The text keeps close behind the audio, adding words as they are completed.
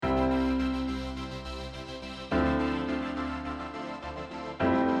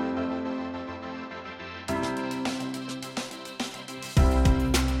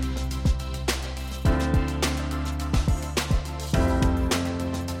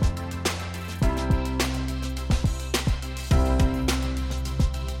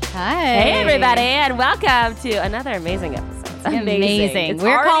Hi. Hey, everybody, and welcome to another amazing episode. Amazing. It's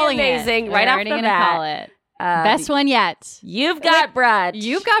We're calling amazing it. right We're off already the gonna bat. call it. Best one yet. You've got brunch.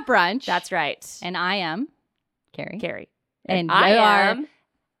 You've got brunch. That's right. And I am Carrie. Carrie. And I you are am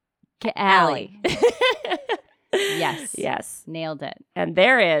Allie. Yes. Yes. Nailed it. And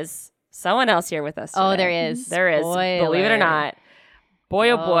there is someone else here with us today. Oh, there is. There is. Spoiler. Believe it or not. Boy,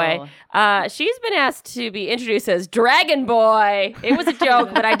 oh boy. She's been asked to be introduced as Dragon Boy. It was a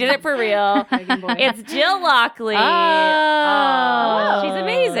joke, but I did it for real. Dragon Boy. It's Jill Lockley. Oh. She's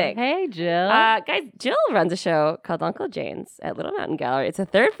amazing. Hey, Jill. Guys, Jill runs a show called Uncle Jane's at Little Mountain Gallery. It's the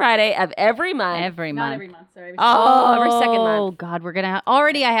third Friday of every month. every Not month. every month, sorry. Oh, every second month. Oh, God. We're going to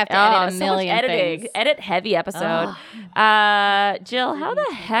already I have to edit a so million much editing. things. Edit heavy episode. Jill, how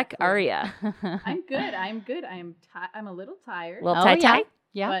the heck are you? I'm good. I'm a little tired, Little Oh, tie-tie?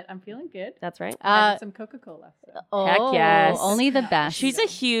 Yeah. but I'm feeling good. That's right. I had some Coca-Cola. So. Oh, yes. Only the best. She's a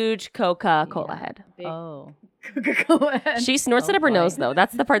huge Coca-Cola head. Big Oh. Coca-Cola. She snorts it up her boy. nose, though.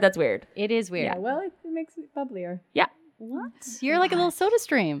 That's the part that's weird. It is weird. Yeah, well, it makes it bubblier. Yeah. What? You're like a little soda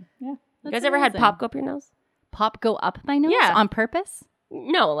stream. Yeah. You guys ever had pop go up your nose? Pop go up my nose? Yeah. On purpose?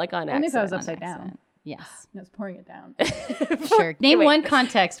 No, like on Only if I was accident. upside down. Accident. Yes. I was pouring it down. Sure. Name Wait. one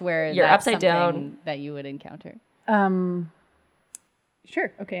context where You're that's upside something down. that you would encounter.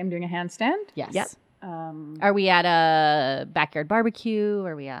 Sure. Okay, I'm doing a handstand. Yes. Yep. Are we at a backyard barbecue?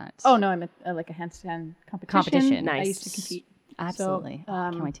 Are we at? Oh no, I'm at like a handstand competition. Nice. I used to compete. absolutely. So,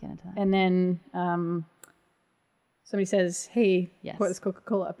 Can't wait to get into that. And then somebody says, "Hey, Yes. pour this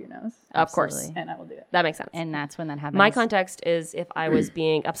Coca-Cola up your nose," Of course. Absolutely. and I will do it. That makes sense. And that's when that happens. My context is if I was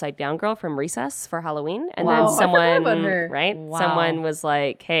being upside down girl from Recess for Halloween, and Wow, I then forgot someone, about her. right? Wow. Someone was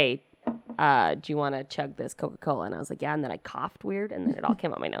like, "Hey, do you want to chug this Coca-Cola?" And I was like, "Yeah." And then I coughed weird, and then it all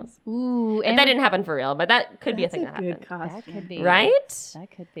came out my nose. Ooh, And that didn't happen for real, but that could be a That's thing a that good happened, costume. That could be. right? That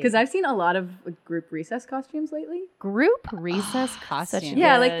could be. Because I've seen a lot of group recess costumes lately. Group recess costume.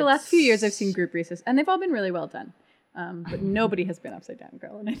 Yeah, Yeah, like the last few years I've seen group recess, and they've all been really well done. But nobody has been upside down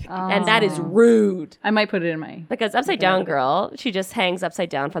girl, and I think And that is rude. I might put it in my. Because upside down girl, she just hangs upside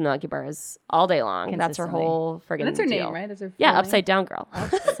down from the monkey bars all day long. That's her Consistently. whole friggin' That's her deal. name, right? That's her. Yeah, full name? upside down girl.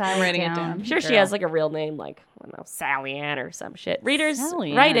 I'm writing it down. I'm sure she has like a real name, like, I don't know, Sally Ann or some shit. Readers,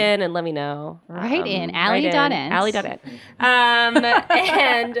 Sally write Ann. in and let me know. Write in, write Ally.in. Ally.in.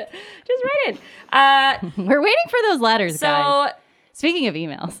 And just write in. We're waiting for those letters, guys. So, Speaking of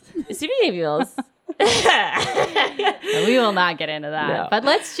emails, speaking of emails, we will not get into that. No. But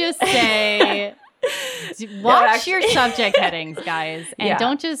let's just say, watch actually- your subject headings, guys, and Yeah.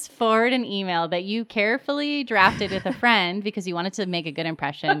 don't just forward an email that you carefully drafted with a friend because you wanted to make a good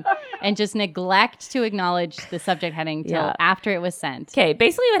impression, and just neglect to acknowledge the subject heading till Yeah. after it was sent. okay,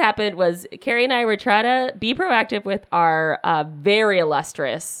 basically what happened was Carrie and I were trying to be proactive with our very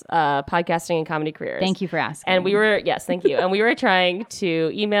illustrious podcasting and comedy careers. Thank you for asking. And we were, yes, thank you. And we were trying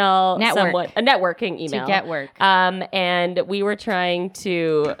to email Network. a networking email. to get work. And we were trying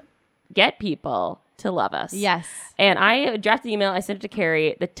to get people to love us. Yes. And I drafted the email. I sent it to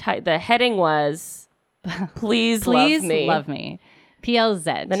Carrie. The heading was, please Please love me.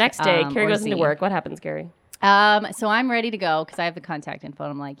 PLZ. The next day, Carrie or goes Z. into work. What happens, Carrie? So I'm ready to go because I have the contact info.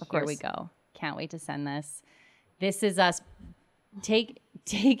 And I'm like, here course. we go. Can't wait to send this. This is us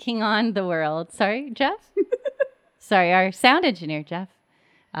taking on the world. Sorry, Jeff? Sorry, our sound engineer, Jeff.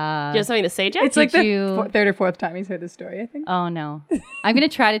 Do you have something to say, Jeff? It's like Did the you- third or fourth time he's heard this story. I think. Oh, no. I'm going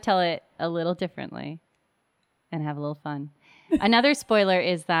to try to tell it a little differently and have a little fun. Another spoiler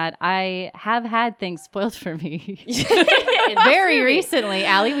is that I have had things spoiled for me very recently.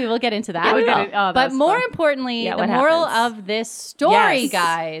 Allie, we will get into that. Yeah, we will. Oh, But that's more fun. importantly, Yeah, the what moral happens? of this story, Yes.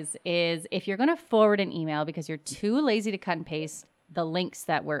 guys, is if you're going to forward an email because you're too lazy to cut and paste the links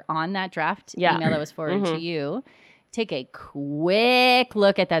that were on that draft Yeah. email that was forwarded to you, take a quick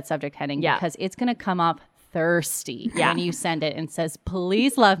look at that subject heading Yeah. because it's going to come off thirsty Yeah. when you send it and says,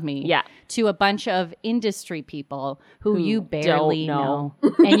 please love me Yeah. to a bunch of industry people who you barely know.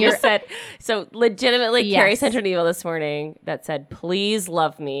 know. And And you you're said, so legitimately, Yes. Carrie sent her an email this morning that said, please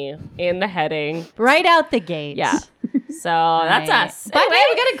love me in the heading. right out the gate. Yeah. So that's Right. us. But Anyway, hey,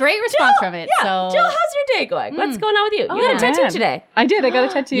 we got a great response from it. yeah. So Jill, how's your day going? What's going on with you? You got a tattoo man. today. I did. I got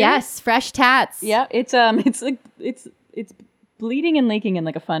a tattoo. yes, fresh tats. Yeah. It's like it's bleeding and leaking in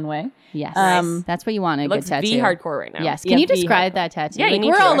like a fun way. Yes. Nice. That's what you want in a It good looks tattoo. V hardcore right now. Yes. Yeah, Can you V describe hardcore. that tattoo? Yeah, you Like, need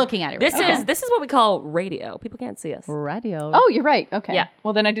we're to. all looking at it. This right now. is what we call radio. People can't see us. radio. Oh, you're right. Okay. Yeah.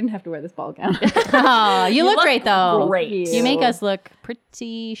 Well, then I didn't have to wear this ball gown. Oh, you look great though. Great. You make us look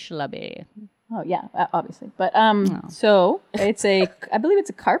pretty schlubby. Oh yeah, obviously. But so I believe it's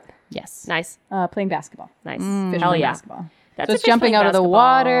a carp Yes. Nice. playing basketball. Nice. Fish Hell playing yeah. basketball. That's So it's jumping officially out of the basketball.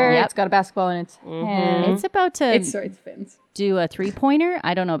 water. Yep. It's got a basketball in its hand. It's about to It's fins. do a 3-pointer.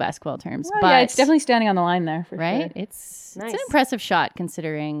 I don't know basketball terms, Well, but yeah, it's definitely standing on the line there for right. sure. It's Nice. an impressive shot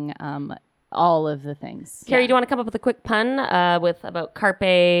considering all of the things. Carrie, do you want to come up with a quick pun with about Carpe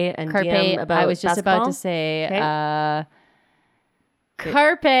and Carpe. DM about I was just about to basketball? say Okay.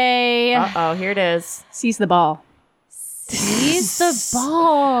 Carpe. Uh-oh, here it is. Seize the ball. Seize the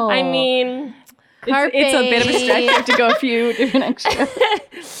ball. I mean, Carpe. It's a bit of a stretch. You have to go a few different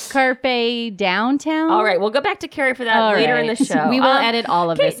extras. Carpe downtown. all right, we'll go back to Carrie for that All later in right. the show. We will edit all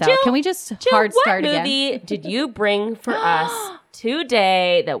of this out. Jill- Can we just Jill, hard what start movie again? did you bring for us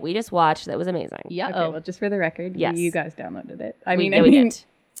today that we just watched that was amazing? Yeah. Okay, well, just for the record, Yes. you guys downloaded it. I We mean, did.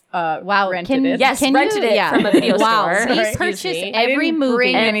 Wow. rented it. Yes, rented it from a video wow. store. We Excuse purchase me. I every didn't movie.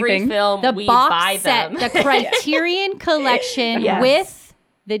 bring Every anything. film The we box buy set, them. the Criterion collection Yes. with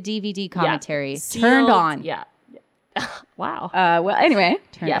the DVD commentary Sealed- turned on. Yeah. Wow. Well, anyway,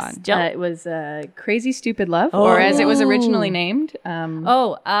 Turned Yes, on. Jill. it was Crazy Stupid Love, or as it was originally named.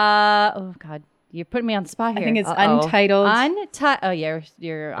 Oh God, you're putting me on the spot here. I think it's Uh-oh. Untitled. Oh,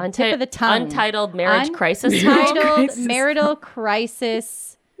 you're on tip of the tongue. Untitled Marriage Crisis. Untitled Crisis. marital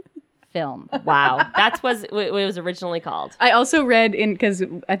crisis film. Wow. That's what it was originally called. I also read because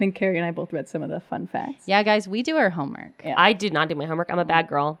I think Carrie and I both read some of the fun facts. Yeah, guys, we do our homework. Yeah. I did not do my homework. I'm a bad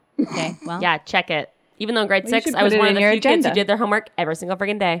girl. Okay, well, Yeah, check it. Even though in grade Well, you 6, should I was put it one of in the your few kids who agenda. did their homework every single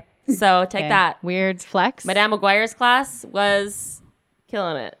friggin' day. So take okay. that. Weird flex. Madame McGuire's class was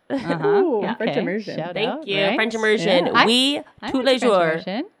killing it. Uh-huh. Ooh, Yeah, French okay. immersion. Shout Thank out, you. right? French immersion. Yeah. Oui, I tous went les to French jours.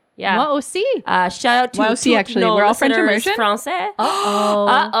 immersion. Yeah. Moi aussi. Shout out to Moi aussi, toutes actually. nos We're all French listeners immersion? Français. Oh.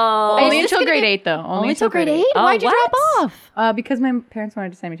 Uh-oh. Only Is this until gonna grade get- 8, though. Only until grade 8? Oh, Why'd you what? drop off? Because my parents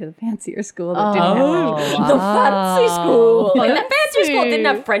wanted to send me to the fancier school that didn't Oh. have The fancy school. Fancy. And the fancy school didn't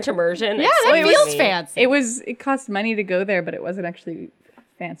have French immersion. Yeah, that Excuse feels me. fancy. It cost money to go there, but it wasn't actually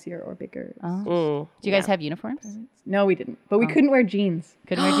fancier or bigger. Mm. Do you guys have uniforms? No, we didn't. But we couldn't wear jeans.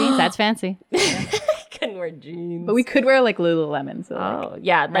 Couldn't wear jeans? That's fancy. Couldn't wear jeans. But we could wear like Lululemon. So like, Oh,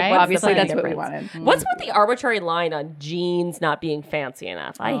 yeah. Like, Right? what's the obviously fucking that's what we difference? wanted. What's with the arbitrary line on jeans not being fancy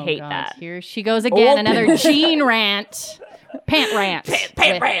enough? I Oh, hate God. that. Here she goes again. Oh. Another jean rant. Pant rant.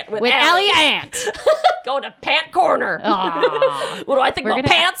 Pant rant with Ellie Allie. Ant. Go to pant corner. Aw. What do I think We're about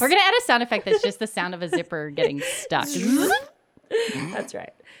gonna, pants? we're gonna add a sound effect that's just the sound of a zipper getting stuck. That's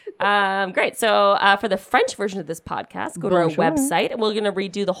right. Great. So for the French version of this podcast, go to our Bonjour. website and we're going to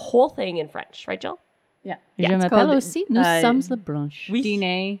redo the whole thing in French. Right, Jill? Yeah. Je It's m'appelle called, aussi. Nous sommes le blanche.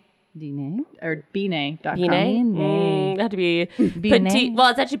 Dîner Dîner. or Binet.com. Binet? It had to be Binet. petit. Well,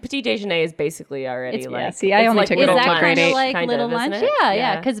 it's actually petit déjeuner is basically already It's- like. yeah, see, I it's only like took it Is little until that grade kind of 8. like kind little of, lunch? isn't it?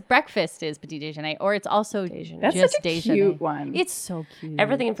 Yeah. Because breakfast is petit déjeuner, or it's also That's just such a déjeuner. cute one. It's so cute.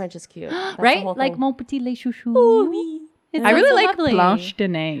 Everything in French is cute. That's the right? whole Like thing. mon petit lait chouchou. It's I really so like lovely. Blanche de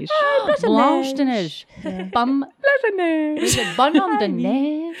Neige. Blanche de neige. Bum. Blanche de Neige. Bonhomme de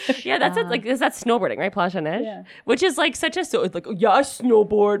neige. Yeah, that's it. Like, is that snowboarding, right? Planche à neige, Yeah. which is like such a so. It's like, oh, yeah, I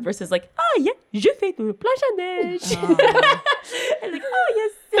snowboard versus like, yeah, je fais de planche à neige. And like, oh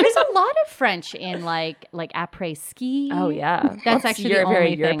yes. There's a lot of French in like après ski. Oh yeah, That's actually you're the very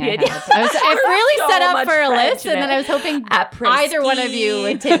only thing I European. have. I really So set up much for a French list, in and then it. I was hoping Après either one of ski, you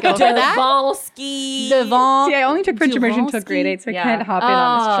would take over that. Devant ski. Devant. See, I only took French immersion until grade 8, so I Yeah. can't hop in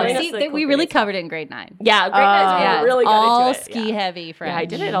on this Oh, train. That's see, like we cool really grades. covered it in grade 9. Yeah, grade 9 Yeah, we really got all into it. ski Yeah. heavy French. Yeah, I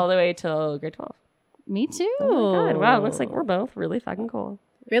did it all the way till grade 12. Me too. Oh my God, wow, looks like we're both really fucking cool.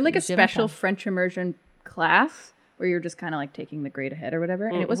 We had like a Je special m'appelle. French immersion class where you're just kind of like taking the grade ahead or whatever,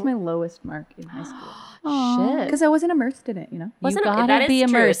 and it was my lowest mark in high school Shit. because I wasn't immersed in it. You know, Wasn't gotta that is be true.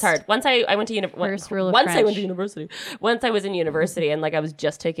 It's immersed. hard. Once I went to First rule of once I went French. to university. Once I was in university and like I was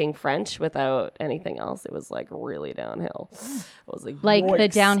just taking French without anything else. It was like really downhill. I was like The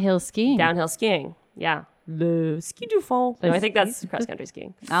yikes. downhill skiing. downhill skiing. Yeah. Le ski du fond. No, I think that's cross country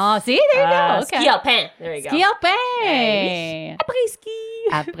skiing. Oh, see, there you go. Okay. Ski alpin. There you go. Ski alpin. Après ski.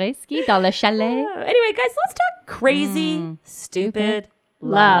 Après ski dans le chalet. Anyway, guys, let's talk crazy, stupid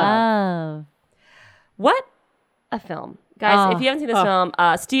love. Love. What a film. Guys, Oh. if you haven't seen this film,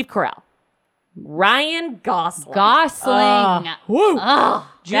 Steve Carell, Ryan Gosling, Gosling. Woo. Oh,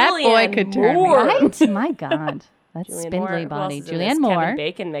 that boy Julianne could turn me. Moore. right? My God. That's Julianne spindly Moore. Who else body. is in this? Julianne Moore. Kevin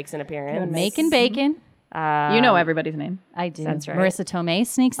Bacon makes an appearance. Macon Bacon. You know everybody's name. I do. That's right. Marissa Tomei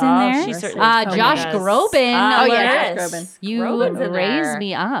sneaks in Oh, there. she certainly totally Josh does. Groban. Oh, yeah, alert. Josh Groban. You Groban's in raised there.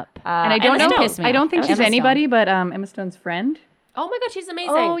 me up. And I don't Emma know. Stone. Piss me I don't off. think Emma she's Stone. anybody, but Emma Stone's friend. Oh my God, she's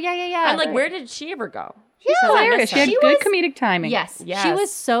amazing. Oh, yeah, yeah, yeah. I'm like, where did she ever go? She's hilarious. She had She good was- comedic timing. Yes. She Yes.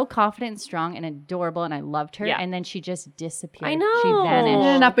 was so confident and strong and adorable, and I loved her. Yeah. And then she just disappeared. I know. She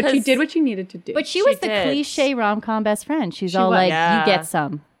vanished. No, but she 'Cause- did what she needed to do. But she was the did. cliche rom-com best friend. She's She all was. like, Yeah. you get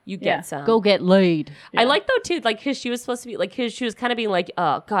some. You get Yeah. some. Go get laid. I like though too, like because she was supposed to be like, cause she was kind of being like,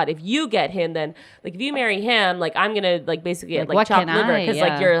 oh God, if you get him, then like if you marry him, like I'm gonna like basically get Like, like what chopped can liver I? because Yeah.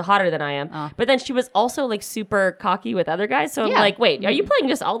 like you're hotter than I am. Oh. But then she was also like super cocky with other guys. So I'm Yeah. like, wait, are you playing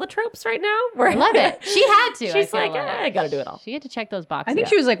just all the tropes right now? Where I love it. She had to. She's I feel like, I gotta do it all. She had to check those boxes. I think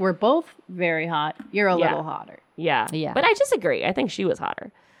she was like, we're both very hot. You're a Yeah. little hotter. Yeah, Yeah. But I disagree. I think she was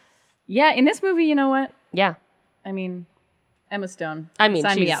hotter. Yeah, in this movie, you know what? Yeah. I mean, Emma Stone. I mean,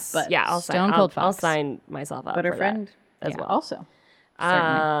 sign she's, me up, but yeah, I'll Stone sign, Cold I'll Fox. sign myself up. but her for friend that as well. also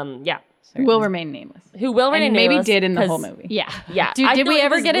Yeah. who will remain nameless. Who will remain And maybe nameless did in the 'cause- whole movie. Yeah. Yeah. Did No, we it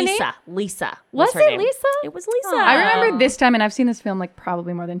ever was get a Lisa. name? Lisa. Was her it name. Lisa? It was Lisa. I remember this time, and I've seen this film like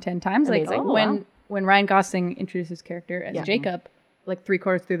probably more than 10 times. Like Amazing. Oh, wow. when Ryan Gosling introduced his character as Yeah. Jacob, like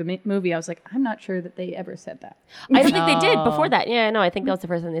 3/4 through the movie, I was like, I'm not sure that they ever said that. I don't think they did Oh. before that. Yeah, no, I think that was the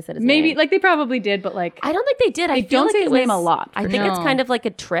first time they said his Maybe name. like they probably did, but like I don't think they did. I They feel don't like say it his was, name a lot, I for think it's sure. kind of like a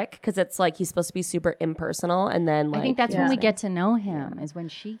trick because it's like he's supposed to be super impersonal, and then like I think that's when we Yeah. get to know him, is when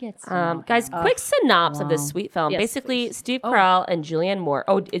she gets to know guys, him. quick synopsis of this wow. sweet film. Yes, Basically, please. Steve Carell and Julianne Moore.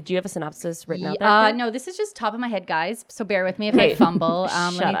 Oh, do you have a synopsis written out there? Kate? No, this is just top of my head, guys. So bear with me if Okay. I fumble.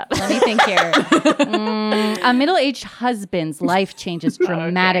 Shut up. Let me think here. A middle-aged husband's life changes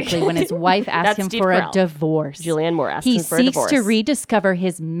dramatically when his wife asks That's him Steve for Carell. a divorce. Julianne Moore asks He him for a seeks divorce. to rediscover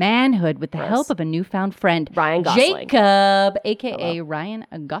his manhood with the Gross. help of a newfound friend, Ryan Gosling. Jacob, aka Ryan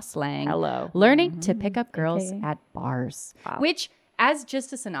Gosling. Hello. Learning to pick up girls AKA. at bars. Wow. Which, as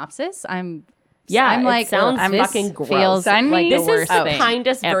just a synopsis, I'm it like, sounds ugh, fucking this gross. feels Sign me like This the is worst the thing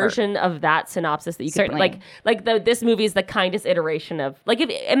kindest ever. version of that synopsis that you could Certainly. this movie is the kindest iteration of like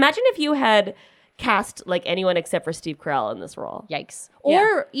imagine if you had cast like anyone except for Steve Carell in this role. Yikes. Yeah.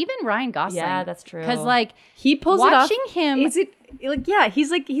 Or even Ryan Gosling. Yeah, that's true. Because like he pulls watching it off. him, Is it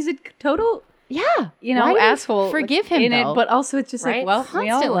like he's a total yeah, you know Why do you asshole. Forgive like, him in though. it, but also it's just Right? like, well, we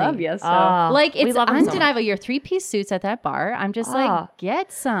all Constantly. love you. So like we it's love him so much. undeniable. Your 3-piece suits at that bar. I'm just Ah. like,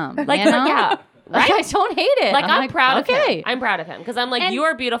 get some. Like, you know? yeah, Like, I don't hate it. Like I'm proud of okay. him. I'm proud of him because I'm like And- you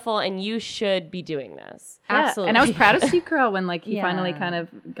are beautiful and you should be doing this. Yeah, Absolutely. And I was proud of Steve Carell when like he Yeah. finally kind of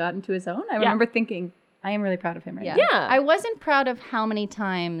got into his own. I remember thinking, I am really proud of him right Yeah. now. Yeah. I wasn't proud of how many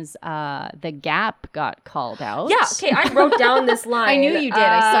times the Gap got called out. Yeah. Okay. I wrote down this line. I knew you did.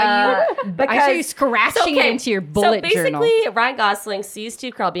 I saw you. I saw you scratching it into your bullet so journal. basically, Ryan Gosling sees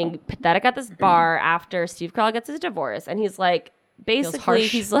Steve Carell being pathetic at this bar after Steve Carell gets his divorce, and he's like, basically,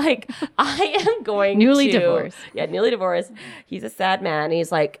 harsh. he's like, I am going Newly to divorced. Yeah, newly divorced. He's a sad man.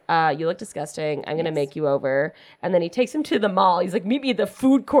 He's like, you look disgusting. I'm gonna make you over. And then he takes him to the mall. He's like, meet me at the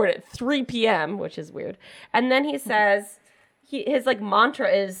food court at 3 p.m., which is weird. And then he says, his like mantra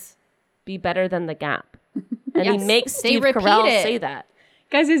is, be better than the Gap. And he Yes. makes They Steve repeat Carell it. say that.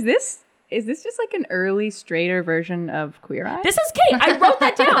 Guys, is this just like an early straighter version of Queer Eye? This is Kate. I wrote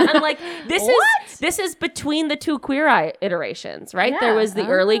that down. I'm like, What? this is between the two Queer Eye iterations, right? Yeah. There was the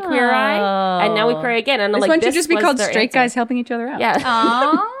early Queer Eye, and now we Queer Eye again. And I'm this like, one should this just be was called their Straight answer. Guys Helping Each Other Out. Yeah,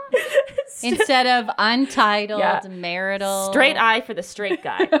 Aw. Instead of untitled, Yeah. marital. straight eye for the straight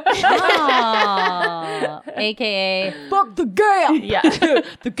guy. Oh, AKA fuck the Gap. Yeah,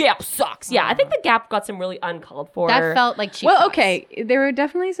 the Gap sucks. Yeah, I think the Gap got some really uncalled for. That felt like cheap Well, shots. okay, there were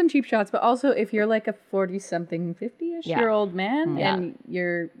definitely some cheap shots, but also if you're like a 40-something, 50-ish Yeah. year old man Yeah. and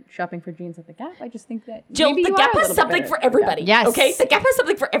you're shopping for jeans at the Gap, I just think that Jill, maybe the you are Gap a has little bit something better. for everybody. Yes. Okay, the Gap has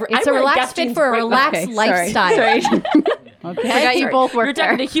something for everybody. It's a relaxed fit for a relaxed Okay, sorry. lifestyle. Sorry. Okay. Forgot you both You're worked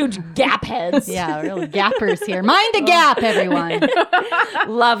talking there. to huge Gap heads. Yeah, real gappers here. Mind the gap, everyone.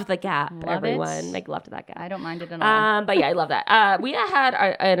 Love the Gap, Love everyone. it. Make love to that Gap. I don't mind it at all. But yeah, I love that. We had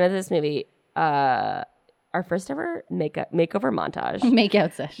in this movie our first ever makeover montage.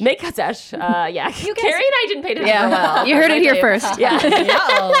 Make-out session. Makeout sesh. Yeah. Carrie and I didn't pay attention Yeah. for a while. You heard it here I do. first. Yeah.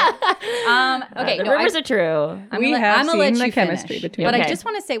 Okay, the no, rumors are true. We have I'm gonna let seen the you chemistry finish. between But them. I just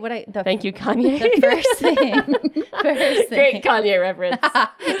want to say what the Thank you, Kanye. The first thing. Great Kanye reference.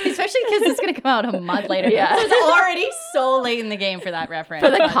 Especially because it's going to come out a month later. Yeah. So it's already so late in the game for that reference.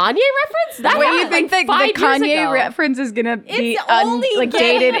 For the Kanye reference? That Wait, you happened, think like, that 5 the years Kanye ago. reference is gonna be It's only like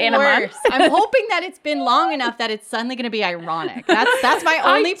getting dated in a month? worse. I'm hoping that it's been long enough that it's suddenly going to be ironic. That's my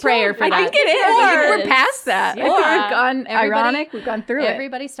only prayer for I that. think it is. I think Or- we're past that. I think Yeah. we've gone Everybody- ironic. We've gone through it.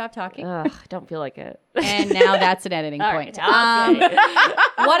 Everybody stop talking. Ugh, I don't feel like it. And now that's an editing All point. right, okay.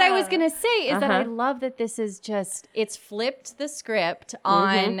 What I was going to say is that I Uh-huh. love that this is just, it's flipped the script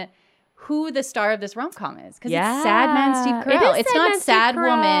on who the star of this rom-com is, because Yeah. it's sad man Steve It Carell. is It's sad not man Steve sad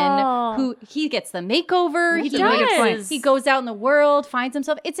Carell. woman who he gets the makeover. He He does. He goes out in the world, finds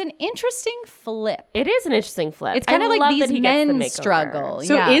himself. It's an interesting flip. It is an interesting flip. It's kind I of like love that these he gets the men makeover. struggle.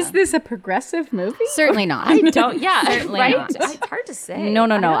 So yeah. is this a progressive movie? certainly not? I don't. Yeah, Certainly right. not. It's hard to say. No.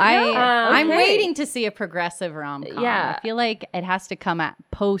 I'm okay. waiting to see a progressive rom-com. Yeah. I feel like it has to come at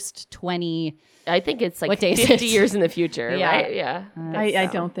post 20. I think it's like What day is 50 it? years in the future, Yeah. right? Yeah. I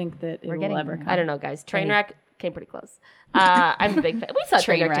don't think that it will getting ever there. come. I don't know, guys. Trainwreck came pretty close. I'm a big fan. We saw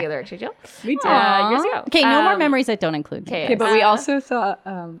Trainwreck Trainwreck. together, actually, Jill. We did. Years ago. Okay, no more memories that don't include me. okay. Okay, but we also saw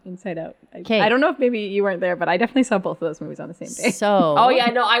Inside Out. Okay. I don't know if maybe you weren't there, but I definitely saw both of those movies on the same day. So, Oh yeah,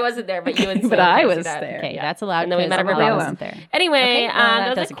 no, I wasn't there, but you and But Sophie I see was that. there. okay, Yeah. that's allowed. And then we met because over Alana there. wasn't there. Anyway, Okay, well, that that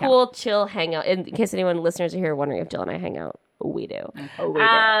was a doesn't count. cool, chill hangout. In case anyone listeners are here wondering if Jill and I hang out, we do. Oh, wait,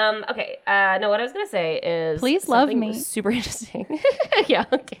 Okay. No, what I was gonna say is Please love something me. Super interesting. Yeah.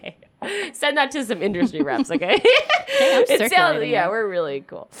 Okay. Send that to some industry reps. Okay. I'm It sounds, circulating yeah, it. we're really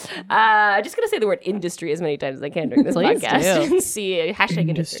cool. I'm just gonna say the word industry as many times as I can during this Please podcast do. and see hashtag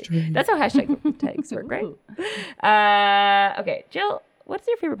industry. That's how hashtag tags work, right? Okay, Jill, what's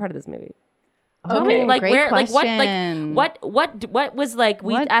your favorite part of this movie? Okay, like great where, question. what was like?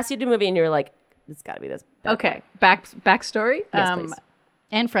 We What? asked you to do a movie, and you were like, "It's got to be this." Okay, backstory. Yes, please.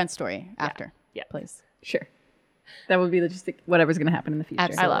 And front story after. Yeah. Please. Sure. That would be just whatever's going to happen in the future.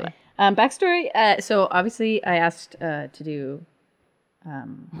 Absolutely. I love it. Backstory. So obviously, I asked to do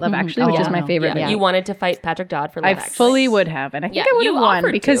Love Actually, which Oh, is my no. favorite. Yeah. movie. You wanted to fight Patrick Dodd for I Love Actually. fully would have, and I think Yeah, I would you have won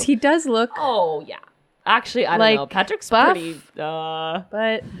offered because to. he does look. Oh yeah. Actually, I don't Like, know. Patrick's buff, pretty.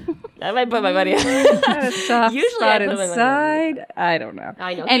 But I might put my money. got a soft Usually I spot put my money on inside. I don't know.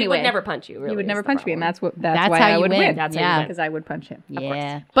 I know. He Anyway, would never punch you. Really, he would is never the punch me, and problem. that's why how I you would win. win. That's how you yeah. win. Because I would punch him.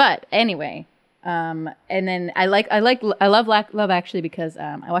 Yeah. But anyway, and then I love Love Actually because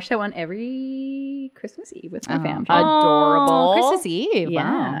I watch that one every Christmas Eve with my family. Adorable. Christmas Eve. Yeah,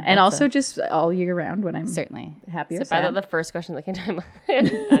 Wow. and That's also just all year round when I'm certainly. happy or So by sad. the first question that came to my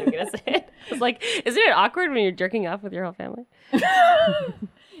mind, I'm gonna say it. It's like, isn't it awkward when you're jerking off with your whole family? It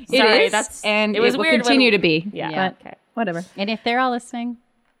Sorry, is, that's and it was it will weird. continue when, to be. Yeah. Yeah. But Okay. whatever. And if they're all listening,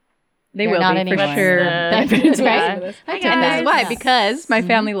 They They're will not be anymore. for sure. That's That's right. right. Hi, And this is guys. why, because my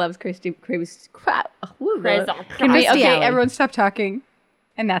family loves Christy. Can we? Okay, Alley. everyone, stop talking.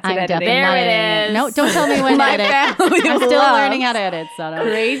 And that's I'm it. definitely Editing. There not it editing is. No, don't tell me when to My edit. family I'm still loves learning how to edit. So don't.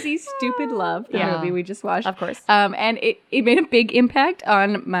 Crazy Stupid Love, the Yeah. movie we just watched. Of course. And it made a big impact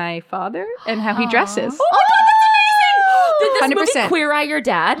on my father and how he dresses. Oh my god, that's amazing! Did this 100%. movie queer eye your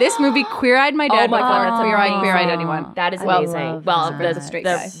dad? This movie queer-eyed my dad Oh my before God, that's queer-eyed amazing. anyone. That is Well, amazing. Well, that. the Straight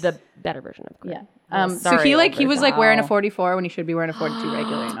guy. the better version of queer. Yeah. Oh, So sorry, he older was guy. like wearing a 44 when he should be wearing a 42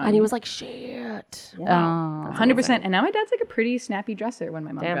 regularly. And he was like, shit. Oh. 100%. And now my dad's like a pretty snappy dresser when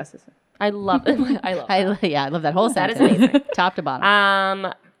my mom Damn. dresses him. I love it. I love it. I love that whole That is sentence. amazing. Top to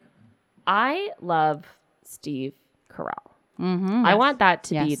bottom. I love Steve Carell. Mm-hmm. I want that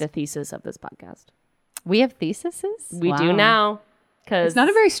to be Yes. the thesis of this podcast. We have theses? We do now. Because It's not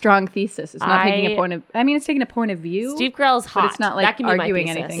a very strong thesis. It's not taking I- a point of. I mean, it's taking a point of view. Steve Carell's hot. But it's not like that can be my arguing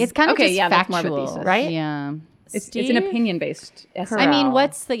thesis. anything. It's kind of Okay, just yeah, that's more factual, of a thesis. right? Yeah. It's an Steve opinion based essay. I mean,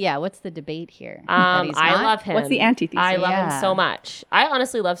 Carell. what's the debate here? That he's I not? love him. What's the antithesis? I love him Yeah. so much. I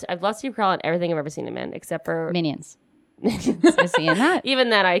honestly I've loved Steve Carell in everything I've ever seen him in, except for Minions. Is he in that?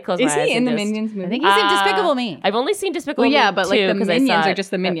 even that I close Is my eyes. he in and the just- Minions I movie? think he's in Despicable Me. I've only seen Despicable Well, Me yeah, but like 2 the 'cause I saw Minions are it just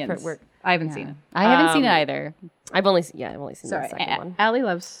the at Minions. work. I haven't seen it. I haven't seen it either. I've only seen Sorry, the second one. Allie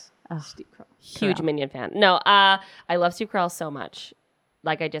loves Steve Carell. Huge Minion fan. No, I love Steve Carell so much.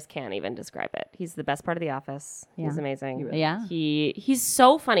 Like I just can't even describe it. He's the best part of The Office. He's Yeah. amazing. Yeah. He's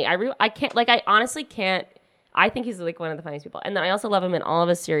so funny. I can't like I honestly can't. I think he's like one of the funniest people. And then I also love him in all of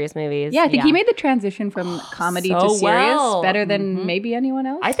his serious movies. Yeah, I think Yeah. he made the transition from comedy So to serious well. better than maybe anyone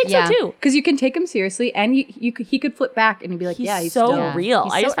else. I think Yeah. so too. Because you can take him seriously, and he could flip back and you'd be like, He's yeah, he's so still Yeah. real.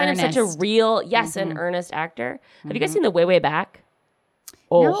 He's I so just find him such a earnest. real, yes, an earnest actor. Have you guys seen The Way Back?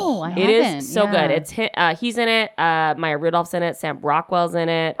 No, I It is haven't. so Yeah. good. It's he's in it. Maya Rudolph's in it. Sam Rockwell's in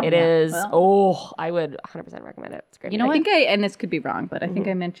it. It is. Well. I would 100% recommend it. It's great. You know I what? think and this could be wrong, but I think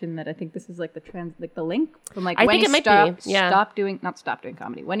I mentioned that I think this is like the link from like I when think he it might stopped, be, yeah. stopped doing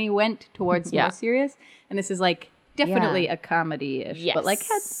comedy when he went towards Yeah. more serious, and this is like definitely a comedy-ish, Yes. but like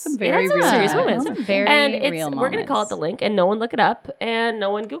had some It very has some real serious Yeah. moments. Some very and it's real we're gonna call it the link, and no one look it up, and no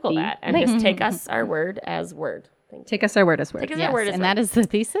one Google that, and just take us our word as word. Thank you. Take us our word as word. Take us Yes, our word as and word. that is the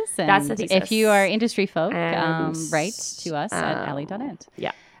thesis. And That's the thesis. If you are industry folk, And, write to us at ally.int.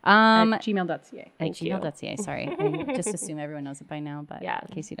 Yeah. At gmail.ca. Thank you. gmail.ca. Sorry, I just assume everyone knows it by now, but Yeah.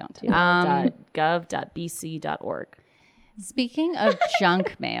 in case you don't. gov.bc.org. Speaking of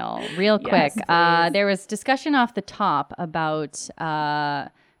junk mail, real quick, please. there was discussion off the top about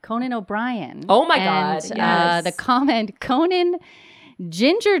Conan O'Brien. Oh my and, God, yes. The comment, Conan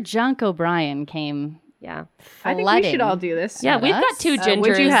Ginger Junk O'Brien came Yeah. I think we should all do this. Yeah, we've got two gingers.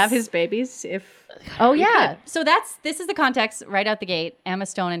 Would you have his babies if... Oh yeah. So this is the context right out the gate. Emma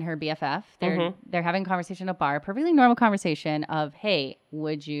Stone and her BFF. They're having a conversation at a bar, perfectly normal conversation of, hey,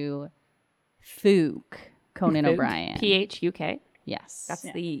 would you fook Conan O'Brien? PHUK. Yes. That's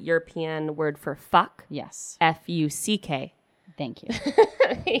the European word for fuck. Yes. FUCK. Thank you.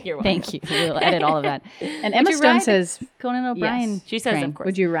 You're welcome. Thank you. We'll edit all of that. And Emma you Stone ride says... Conan O'Brien. Yes. She says, train. of course.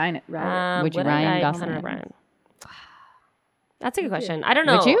 Would you ride it? Would you would Ryan I Gosling? Conan O'Brien? That's a good question. I don't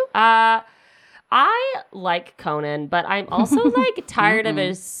know. Would you? I like Conan, but I'm also like tired of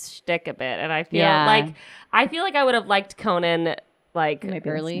his shtick a bit, and I feel like I would have liked Conan like Maybe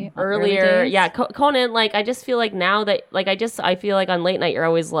earlier. days. Yeah, Conan. Like I just feel like now that like I feel like on late night you're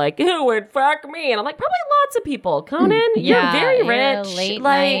always like, who would fuck me? And I'm like, probably lots of people. Conan, you're very rich. Late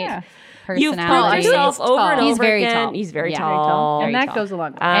like night you've proved personality. yourself over and He's over very again. tall. He's very Yeah. tall. And Very that tall. goes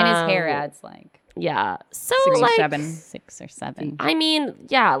along. And his hair adds like Yeah. So 6 or like 7. 6 or 7. I mean,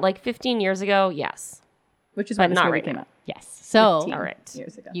 yeah, like 15 years ago, yes. Which is But when this not movie right came now. out. Yes. So All right.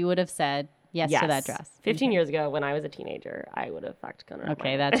 Years ago. you would have said yes to that dress. 15 years ago, when I was a teenager, I would have fucked Conan.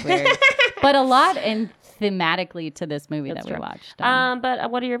 Okay, O'Brien. that's weird. But a lot and thematically to this movie that we true. watched.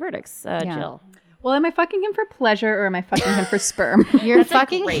 But what are your verdicts, Jill? Well, am I fucking him for pleasure or am I fucking him for sperm? You're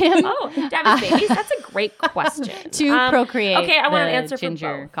fucking him Oh, Davis babies. That's a great question. to procreate. Okay, I want the an answer ginger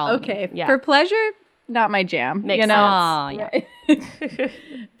for both. colony. Okay, Yeah. for pleasure, not my jam. Makes you know, sense. Oh, yeah.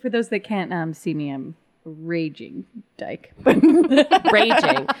 for those that can't see me, I'm raging dyke.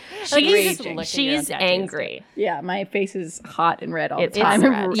 Raging. Just look at your She's tattoos, angry. Yeah, my face is hot and red all It's the time.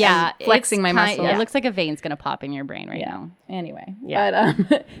 red. and Yeah, flexing it's my muscles. It looks like a vein's gonna pop in your brain right Yeah. now. Anyway, Yeah.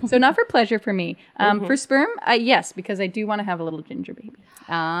 but so not for pleasure for me. For sperm, yes, because I do want to have a little ginger baby It's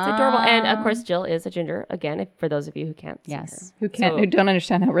adorable. And of course, Jill is a ginger. Again, for those of you who can't see Yes. who don't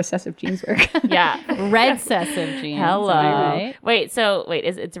understand how recessive genes work. her. Yeah. Recessive genes. Hello. am I right? Wait,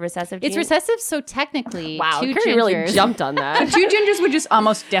 it's a recessive gene? It's recessive, so technically, Wow, two Carrie really gingers- jumped on that. 2 gingers would just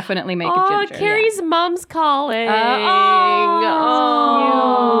almost definitely make a Oh, ginger. Carrie's mom's calling. oh,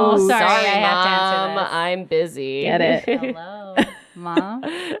 Oh, sorry, I have to answer Mom. this. I'm busy. Get it? Hello, Mom.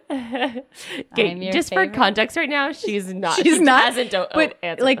 I'm Okay, your just for favorite. context right now, she's not. She's she not, hasn't but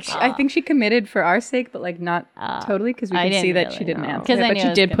answered like the I call. think she committed for our sake, but like not totally because we I could see didn't that she really didn't know. answer. 'Cause it, I but knew she I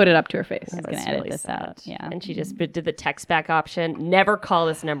was did gonna- put it up to her face. I was That's gonna edit really this sad. out. Yeah. And she just did the text back option. Never call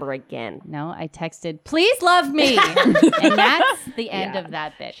this number again. No, I texted, please love me. And that's the end of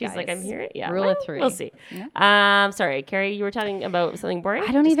that bit. She's like, guys. I'm here. Yeah. Rule well, of 3. We'll see. Sorry, Carrie, you were talking about something boring?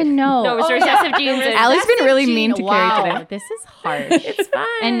 I don't even know. No, it was recessive genes. Allie's been really mean to wow, Carrie today. This is harsh. It's fine.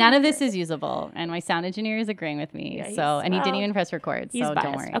 And none of this is usable. And my sound engineer is agreeing with me. Yeah, and he didn't well, even press record. He's So biased.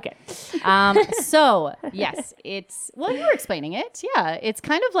 don't worry. Okay. So yes, well, you were explaining it. Yeah. It's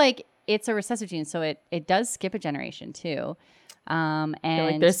kind of like it's a recessive gene. So it does skip a generation too. I feel like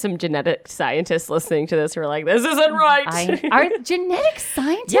And there's some genetic scientists listening to this who are like, this isn't right. are genetic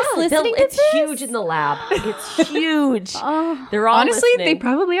scientists yeah, listening to it's this? huge in the lab. It's huge. They're all Honestly, they listening.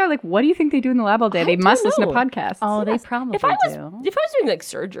 probably are. Like, what do you think they do in the lab all day? They don't must listen to know. podcasts. Oh, they probably If I was do. doing like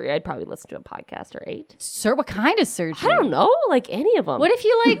surgery, I'd probably listen to a podcast or 8. Sir, what kind of surgery? I don't know, like any of them. What if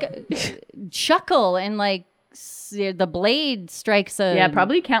you like chuckle and like the blade strikes a yeah,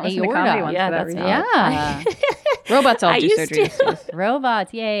 probably can't listen to aorta. comedy ones Yeah, for that that's reason. Yeah. Robots all I do used surgery. to-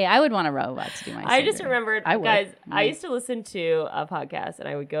 Robots, yay. I would want a robot to do my surgery. I just remembered, I would. guys, I used to listen to a podcast and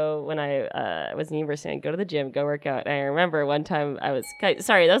I would go when I was in university and go to the gym, go work out. And I remember one time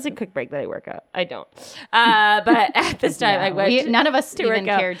sorry, that was a quick break that I work out. I don't. But at this time I went none of us to even work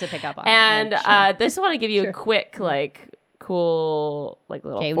out. cared to pick up on And it. I just want to give you a quick, cool,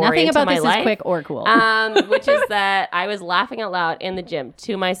 little Okay, foray nothing into about my this life. is quick or cool. Which is that I was laughing out loud in the gym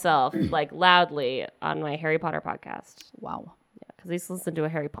to myself, like loudly on my Harry Potter podcast. Wow. Because I used to listen to a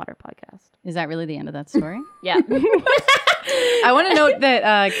Harry Potter podcast. Is that really the end of that story? Yeah. I want to note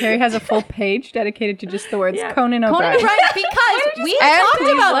that Carrie has a full page dedicated to just the words Conan O'Brien. Conan O'Brien, because we And talked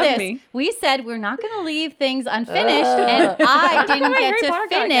please about love this. me. We said we're not going to leave things unfinished, and I didn't get Harry to Potter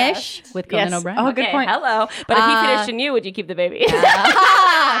finish with Conan Yes. O'Brien. Oh, good Okay, point. hello. But if he finished in you, would you keep the baby?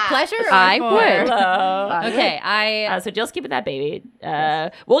 Pleasure. or I for- would. Hello. Okay, So Jill's keeping that baby.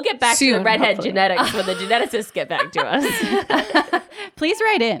 We'll get back to Soon, the redhead hopefully. genetics when the geneticists get back to us. Please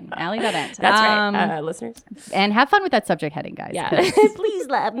write in, Allie.ent. That's right, listeners. And have fun with that subject heading, guys. Yeah. 'cause Please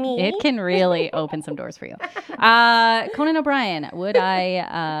love me. It can really open some doors for you. Conan O'Brien, would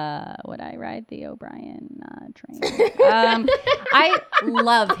I ride the O'Brien train? I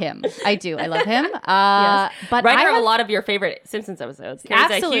love him. I do. I love him. But Writer I of have a lot of your favorite Simpsons episodes. He's a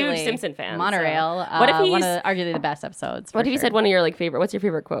absolutely huge Simpson fan. Monorail. So. What if one he's of arguably the best episodes? What if you said one of your favorite? What's your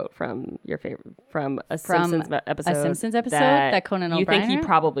favorite quote from a Simpsons episode? A Simpsons episode that Conan you O'Brien think he wrote?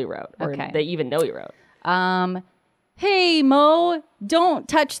 probably wrote, or Okay. they even know he wrote. Hey Mo, don't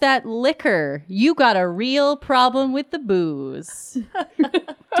touch that liquor. You got a real problem with the booze.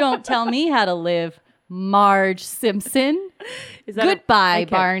 Don't tell me how to live, Marge Simpson. Is that Goodbye,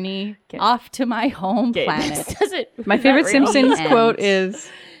 Barney. Okay. Off to my home Okay. planet. My favorite Simpsons End. quote is,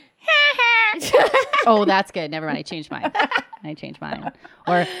 Oh, that's good. Never mind. I changed mine.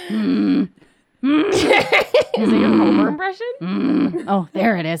 Or, Is it your Homer impression? oh,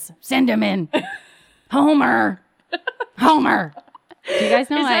 there it is. Send him in. Homer. Do you guys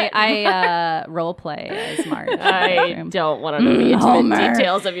know I role play as Marge? I don't want to know the intimate Homer.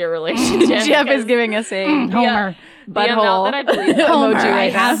 details of your relationship. Jeff is giving us a Homer. the amount butthole that I believe Homer, emoji I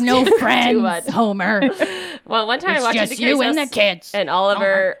right now. have no much. friends. Homer. Well, one time I watched just the you and the kids. and all of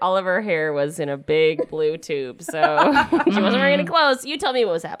her hair was in a big blue tube, so she wasn't wearing any clothes. You tell me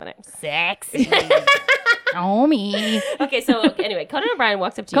what was happening. Sexy. Homie. Okay, so anyway, Conan O'Brien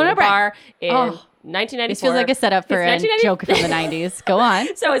walks up to Conan you in a bar O'Brien. in Oh. 1994. This feels like a setup for a It's 1990 joke from the 90s. Go on.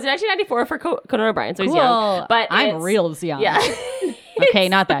 So it's 1994 for Conan O'Brien, so he's Cool. young. But I'm it's- real young. Yeah. Okay,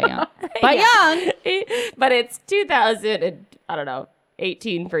 not that young. But young. But it's 2000 and, I don't know,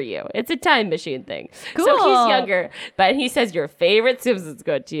 18 for you. It's a time machine thing. So Cool. he's younger, but he says your favorite Simpsons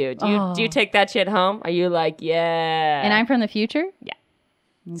quote to you. Do you take that shit home? Are you like, yeah? And I'm from the future? Yeah.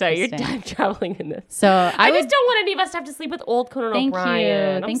 So you're Interesting. time traveling in this. So I would just don't want any of us to have to sleep with old Conan Thank O'Brien.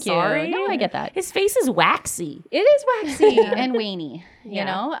 you. I'm Thank you. sorry. No, I get that. His face is waxy. It is waxy and weeny, you Yeah.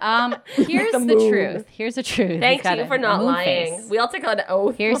 know? Here's the moon. truth. Here's the truth. Thanks He's got you a for not moon lying. face. We all took an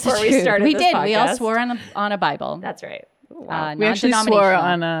oath Here's before the we truth. started We this did. We all podcast. swore on a Bible. That's right. Wow. we actually swore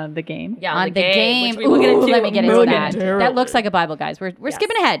non-denominational. on the game. Yeah, on the game. which we will get Ooh, into let me get into that. momentarily. That looks like a Bible, guys. We're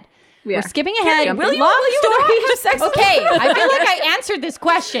skipping ahead. We We're are. skipping ahead. Will you Long not story. have sex with Okay, I feel like I answered this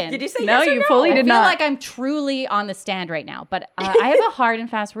question. Did you say No, yes or you no? fully I did feel not. like I'm truly on the stand right now, but I have a hard and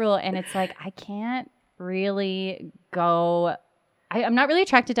fast rule, and it's like I can't really go. I'm not really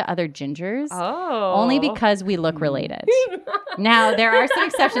attracted to other gingers. Oh. Only because we look related. Now there are some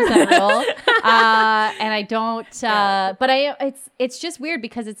exceptions to that rule, and I don't. But it's just weird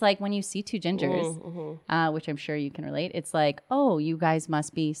because it's like when you see two gingers, which I'm sure you can relate. It's like, oh, you guys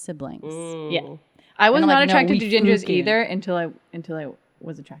must be siblings. Yeah. I was And I'm not like, no, attracted we to gingers fucking- either until I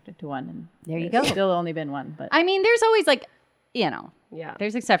was attracted to one. And There you there's go. Still only been one, but I mean, there's always like, Yeah.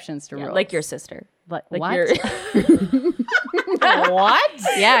 there's exceptions to rules. Like your sister. Like Like what? your What?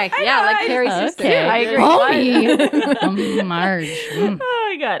 Yeah, like Carrie's sister. Okay. I agree. Homie. Marge. Mm. Oh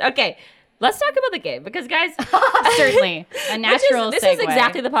my god. Okay. Let's talk about the game because guys, Certainly. A natural this is segue.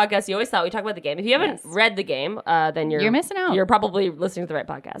 exactly the podcast you always thought we talk about the game. If you haven't read the game, then you're missing out. You're probably listening to the right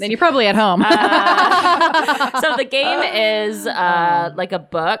podcast. then you're probably at home. So the game is like a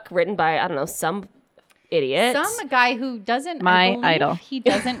book written by I don't know some idiot. Some guy who doesn't. My I believe idol. He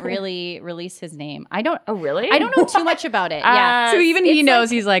doesn't really release his name. I don't. Oh really? I don't know too much about it. Yeah. so even he it's knows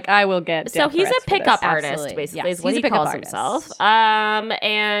like- he's like, I will get. So death he's a threats for this. pickup artist, Absolutely. basically, Yes, is what he's a he pickup calls artist. himself.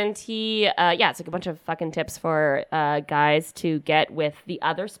 And he, it's like a bunch of fucking tips for guys to get with the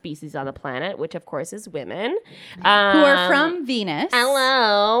other species on the planet, which of course is women, Who are from Venus.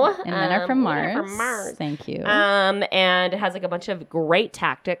 Hello, And men are from women Mars. are from Mars. Thank you. And it has like a bunch of great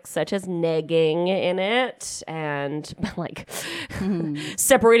tactics, such as negging in it, and like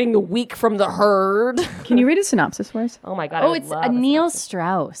separating the weak from the herd. Can you read a synopsis for us? Oh my god! I oh, would it's love Neil this.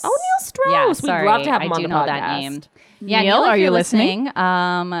 Strauss. Oh, Neil Strauss. Yeah, We'd sorry. love to have him I on do the know podcast. that name. Yeah, Neil, if are you're you listening?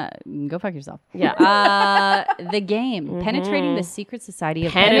 Go fuck yourself. Yeah. The game, penetrating the secret society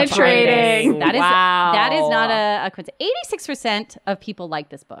of Penetrating. That is Wow. that is not a coincidence. 86% of people like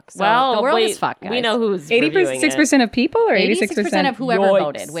this book. So Well, the world wait, is fucked, guys. we know who's reviewing it. 86% of people, or 86% of whoever Yoicks.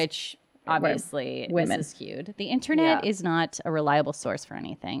 voted, which obviously Women. this is skewed. The internet Yeah. is not a reliable source for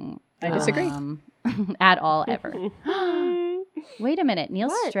anything. I disagree. At all, ever. Wait a minute, Neil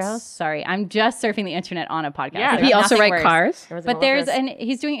What? Strauss. Sorry, I'm just surfing the internet on a podcast. Yeah, There's He also nothing write worse. cars. But there's and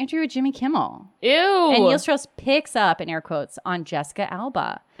he's doing an interview with Jimmy Kimmel. Ew. And Neil Strauss picks up in air quotes on Jessica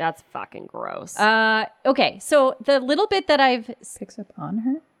Alba. That's fucking gross. Okay, so the little bit that I've Picks up on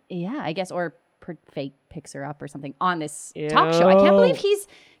her. yeah, I guess or fake picks her up or something on this talk show. I can't believe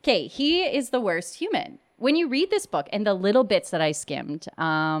he is the worst human. when you read this book and the little bits that I skimmed,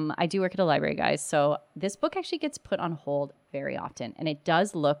 I do work at a library, guys. So this book actually gets put on hold very often. And it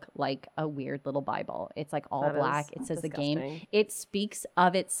does look like a weird little Bible. It's like all black. It says disgusting. the game. It speaks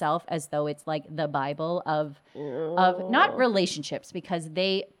of itself as though it's like the Bible of not relationships, because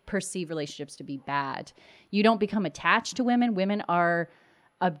they perceive relationships to be bad. You don't become attached to women. Women are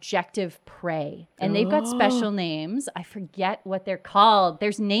objective prey, and they've got special names. I forget what they're called.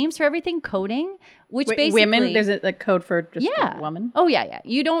 There's names for everything. Coding, which basically women. There's a code for just a woman. Oh yeah.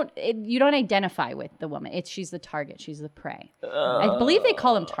 You don't identify with the woman. She's the target. She's the prey. I believe they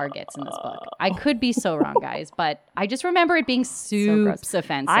call them targets in this book. I could be so wrong, guys, but I just remember it being super offensive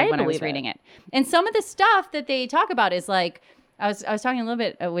when I was reading it. And some of the stuff that they talk about is like, I was talking a little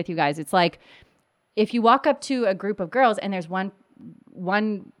bit with you guys. It's like, if you walk up to a group of girls and there's one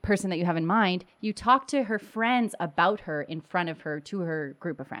person that you have in mind, you talk to her friends about her in front of her to her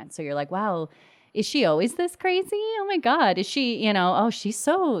group of friends. So you're like, wow, is she always this crazy? Oh my God. Is she, oh, she's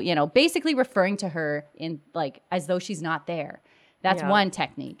so, basically referring to her in like as though she's not there. That's one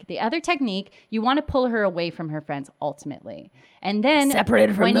technique. The other technique, you want to pull her away from her friends ultimately. And then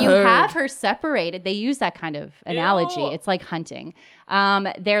Separated from when the you herd. have her separated, they use that kind of analogy. It's like hunting.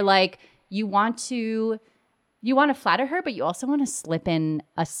 They're like, you want to flatter her, but you also want to slip in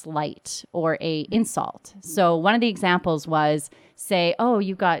a slight or a insult. So one of the examples was, say, oh,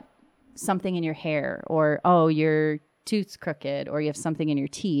 you got something in your hair, or oh, your tooth's crooked, or you have something in your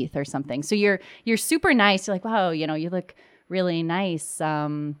teeth or something. So you're super nice. You're like, wow, you look really nice.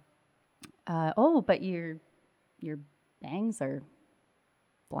 Oh, but your bangs are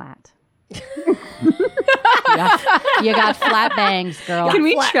flat. You got flat bangs, girl. Can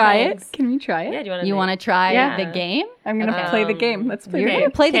we flat try bangs. it? Can we try it? Yeah, do You want to try the game? I'm gonna play the game. Let's play. You're the going to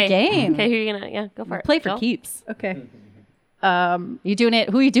game. play the game. Okay, who are you gonna? Go for it. Play for Jill? keeps. Okay. You doing it?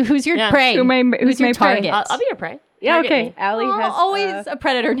 Who's your prey? Who's your my prey? target? I'll be your prey. Yeah. Target Okay. me. Allie has always a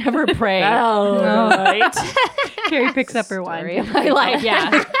predator, never a prey. Oh, right. Carrie picks up her Story wine. of my life,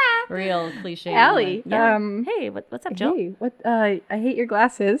 yeah. Real cliche. Allie. Hey, what's up, Jill? Hey, what? I hate your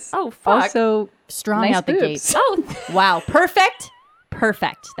glasses. Oh, fuck. Also, Strong nice out the boobs. gate. Oh, wow. Perfect.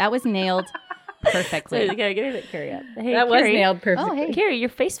 That was nailed perfectly. Okay, give me that Carrie up. Hey, that was Carrie. nailed perfectly. Oh, hey. Carrie, your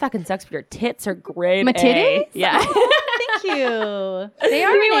face fucking sucks, but your tits are great. My titties? Yeah. Thank you. They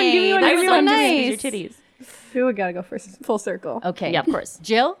are Give me one, give me one, They're give me so one. nice. Your titties. Who we gotta go first? Full circle. Okay. Yeah, of course.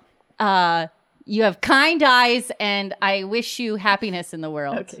 Jill, you have kind eyes, and I wish you happiness in the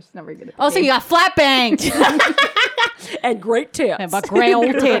world. Okay, she's not very good at Also, you got flat bangs. And great tits. And but gray old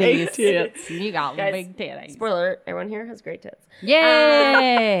titties. tits. You got Guys, big titties. Spoiler alert, everyone here has great tits.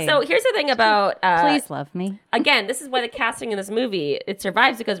 Yay! So here's the thing about please love me. again, this is why the casting in this movie it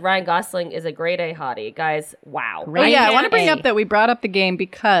survives because Ryan Gosling is a grade A hottie. Guys, wow. Oh yeah, I want to bring A. up that we brought up the game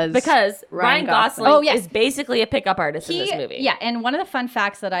because Ryan Gosling Oh, yes. is basically a pickup artist in this movie. Yeah, and one of the fun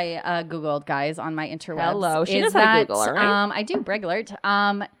facts that I Googled, guys, on my interwebs. Hello, she is knows how to that, Google, all right? I do, brag alert.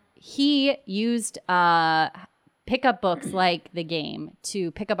 He used pickup books like the game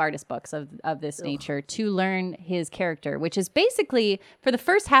to pickup artist books of this nature to learn his character, which is basically for the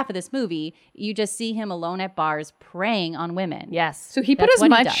first half of this movie, you just see him alone at bars preying on women. Yes. So he put That's as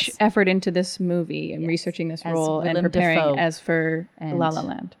what he much does. effort into this movie and researching this As role and Willem preparing Dafoe. as for And- La La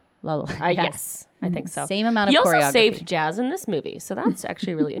Land. Yes, I think so. Same amount of He also choreography. saved Jazz in this movie, so that's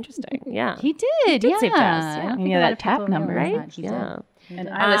actually really interesting. Yeah. He did, yeah. save Jazz, yeah. I don't And think yeah, a lot that of people tap number, realize right? that. He Yeah. And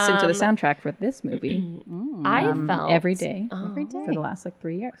I listened to the soundtrack for this movie I felt every day Every day. for the last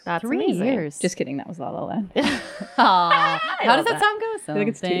 3 years. That's 3 amazing. years. Just kidding, that was La La Land. Aw. How does love that song go? I think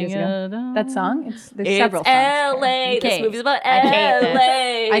it's 2 years ago. That song? There's It's several songs. LA. This Okay. movie's about I hate this.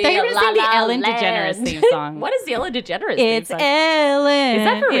 LA. I thought you were going to La sing the La Ellen Land. DeGeneres theme song. What is the Ellen DeGeneres theme It's song? Ellen. Is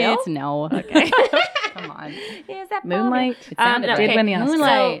that for real? It's no. Okay. Come on. Is that Moonlight. It sounded no, right. Did win the Oscar.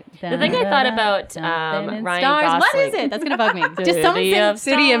 Moonlight. So, the thing I thought about Something in Ryan stars. What Gosling- is it? That's going to bug me. Just someone City sing of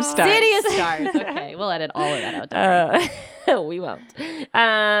City of Stars. City of Stars. Okay. We'll edit all of that out. Don't worry. We won't.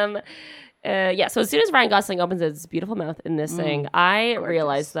 Yeah, so as soon as Ryan Gosling opens his beautiful mouth in this thing, I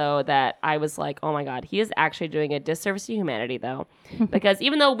realized, though, that I was like, oh my God, he is actually doing a disservice to humanity, though. Because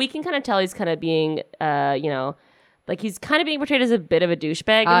even though we can kind of tell he's kind of being, like he's kind of being portrayed as a bit of a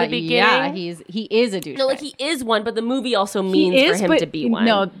douchebag in the beginning. Yeah, he is a douchebag. No, like he is one, but the movie also means for him to be one.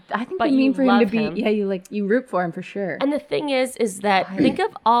 No, I think But they mean you for him to love be. him. Yeah, you root for him for sure. And the thing is that think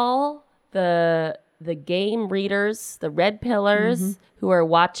of all the game readers, the red pillars who are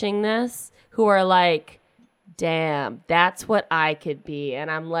watching this, who are like damn, that's what I could be.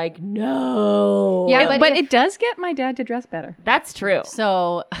 And I'm like, no. Yeah, but it does get my dad to dress better. That's true.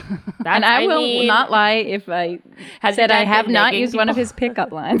 So, And I will not lie if I Has said your I dad have been not nagging used one of people? his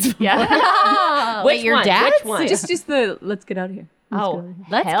pickup lines. Yeah. wait, your dad's? Which one? just the let's get out of here. Let's hell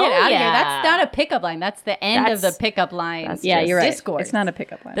get out of here. yeah. That's not a pickup line. That's the end of the That's- pickup line. that's Yeah, just you're right. discourse. It's not a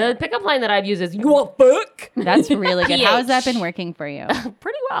pickup line. The pickup line that I've used is, you want fuck? That's really good. How has that PH. been working for you?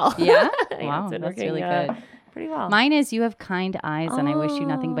 Pretty well. Yeah? Yeah, Wow, it's been that's working, really good. Pretty well. Mine is you have kind eyes and I wish you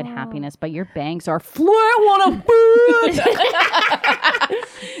nothing but happiness, but your bangs are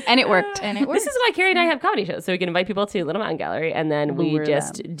And it worked. and it This is why Carrie and I have comedy shows, so we can invite people to Little Mountain Gallery, and then we Lure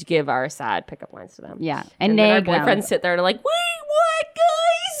just give our sad pickup lines to them. Yeah. And then our nag them. boyfriends sit there and are like, wait,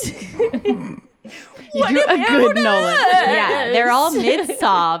 what, guys? You do a good Nolan. Yeah, they're all mid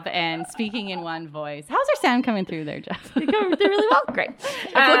sob and speaking in one voice. How's our sound coming through there, Jeff? They're really well. Great.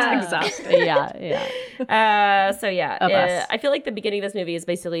 Looks exhausting. yeah. So yeah, Of us. I feel like the beginning of this movie is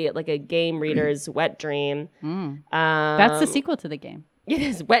basically like a game reader's wet dream. That's the sequel to the game. It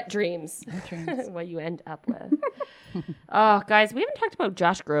is wet dreams. What you end up with. Oh, guys, we haven't talked about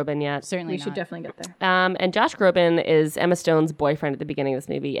Josh Groban yet. Certainly We not. should definitely get there. And Josh Groban is Emma Stone's boyfriend at the beginning of this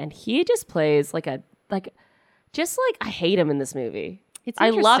movie, and he just plays I hate him in this movie. It's I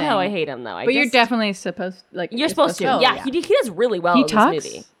love how I interesting. hate him though. But you're definitely supposed you're supposed to. Oh, yeah, yeah. He does really well He in talks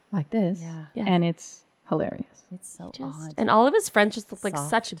this movie. like this. Yeah. And it's hilarious. It's so odd. And all of his friends just look like Soft.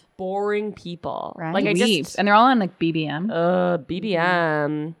 such boring people. Right. Like I Weebs. just And they're all on like BBM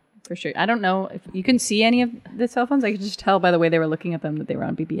BBM. for sure. I don't know if you can see any of the cell phones. I could just tell by the way they were looking at them that they were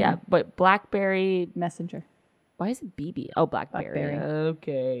on BBM. Yeah, but BlackBerry. Messenger. Why is it BB? Oh, BlackBerry. BlackBerry.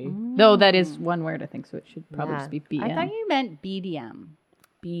 Okay. Though that is one word, I think, so it should probably Yeah. just be BM. I thought you meant BDM.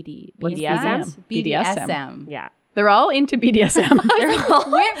 BD. What's BDSM? BDSM? Yeah. They're all into BDSM. What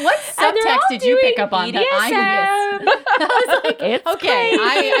And they're all subtext did you pick doing up on that I missed? BDSM. I was like, it's Okay,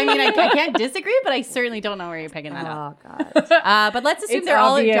 great. I mean, I can't disagree, but I certainly don't know where you're picking that up. Oh God. But let's assume It's they're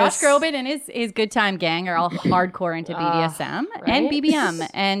all obvious. Josh Groban and his good time gang are all hardcore into BDSM and right? BBM,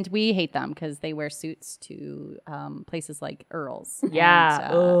 and we hate them because they wear suits to places like Earl's. Yeah.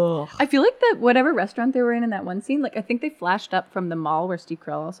 And, Ugh. I feel like that whatever restaurant they were in that one scene, like I think they flashed up from the mall where Steve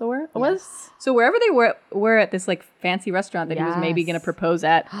Carell also was. So wherever they were at this like fancy restaurant that he was maybe going to propose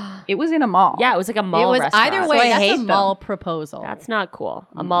at, it was in a mall. Yeah, it was like a it mall was restaurant. either way. So I That's hate a them. mall proposal. That's not cool.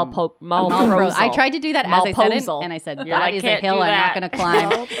 A mall Mall proposal. I tried to do that as I said it, Malposal. and I said You're that like, is a "Can't hill do I'm that." not going to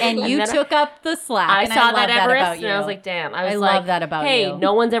climb. And you then took up the slack. I and saw love that Everest about and I was you. like, damn. I I was love like, that about hey, you.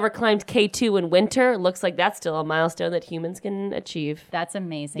 no one's ever climbed K2 in winter. Looks like that's still a milestone that humans can achieve. That's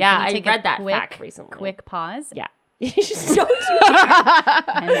amazing. Yeah, Can we I take a read that quick, fact recently. Quick pause. Yeah. Don't you dare.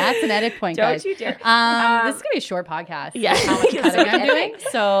 And that's an edit point, Don't guys. you dare. This is gonna be a short podcast. Yeah. How much cutting I'm doing.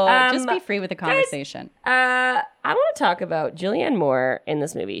 So just Um, be free with the conversation. I want to talk about Julianne Moore in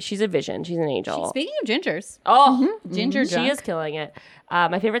this movie. She's a vision. She's an angel. Speaking of gingers, Oh, Ginger she drunk. is killing it.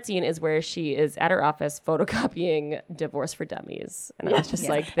 My favorite scene is where she is at her office photocopying Divorce for Dummies, and I was just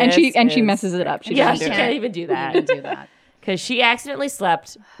like, And she this is- messes it up. She Yeah, doesn't she do it. can't even do that didn't do that because she accidentally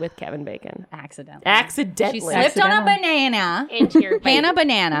slept with Kevin Bacon. accidentally. Accidentally. She slipped on a Accidentally. banana. into your Hannah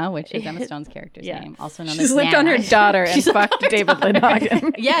Banana, which is Emma Stone's character's Yeah. name, also known She as slipped on her Nana. daughter and fucked David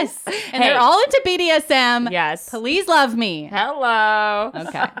Lindhagen. Yes, and Hey. they're all into BDSM. Yes. Please love me. Hello.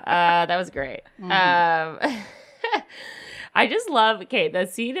 Okay. That was great. I just love the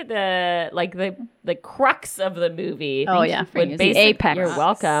scene at the crux of the movie. Oh, yeah. would using basic- the apex. You're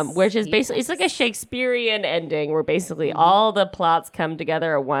welcome. Which is basically it's like a Shakespearean ending where basically all the plots come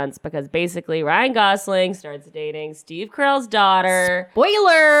together at once because basically Ryan Gosling starts dating Steve Carell's daughter. Spoiler.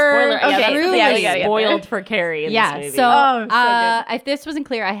 Spoiler. Yeah, that's the Truly. thing. Yeah, I we gotta get spoiled for Carrie in Yeah, this movie. so, Oh, so if this wasn't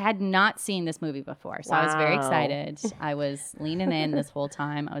clear, I had not seen this movie before. So I was very Wow. excited. I was leaning in this whole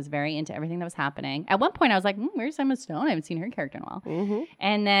time. I was very into everything that was happening. At one point, I was like, where's Emma Stone? I haven't seen her character in a while. Mm-hmm.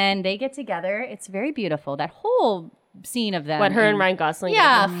 And then they get together. It's very beautiful. That whole scene of them. What her and in- Ryan Gosling?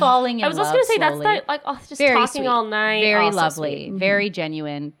 Yeah, falling in I was love also gonna say slowly. that's like just Very talking sweet. all night. Very Also lovely, sweet. very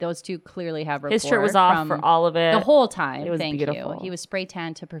genuine. Those two clearly have rapport. His shirt was off from for all of it. the whole time. It was Thank beautiful. you. He was spray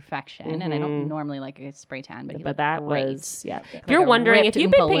tan to perfection, and I don't normally like a spray tan, but he But looked that great. was Like If you're a wondering, ripped if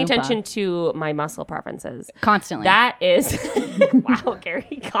you've been Oompa paying Loompa. attention to my muscle preferences, Constantly. that is wow,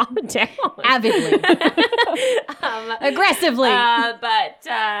 Gary, calm down. Avidly. Aggressively.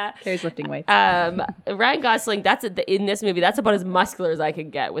 There's lifting weights. Ryan Gosling. That's in this movie. That's about as muscular as I can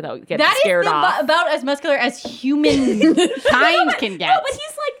get without getting That is scared off. about as muscular as humankind can get. No, but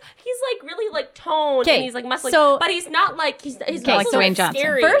he's like really like toned Okay, and he's like muscly. so- but he's not like he's Okay, also so not Dwayne Johnson.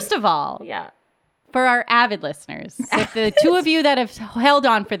 scary. First of all, yeah. for our avid listeners, if the two of you that have held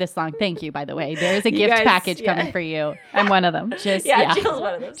on for this long, thank you, by the way. There is a gift guys, package coming for you. I'm one of them. Just Jill's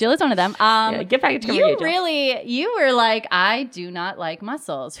one of those. Jill is one of them. Gift package coming for you, Jill. You were like, I do not like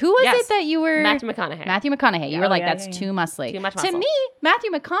muscles. Who was it that you were? Matthew McConaughey. Matthew McConaughey. You were like, yeah, that's yeah. too muscly. Too much To muscle. me,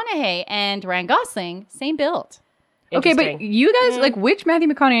 Matthew McConaughey and Ryan Gosling, same build. Okay, but Interesting. you guys, like, which Matthew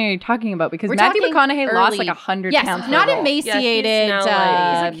McConaughey are you talking about? Because We're Matthew talking McConaughey lost early- like 100 yes, pounds. not for the role. emaciated. Yeah, he's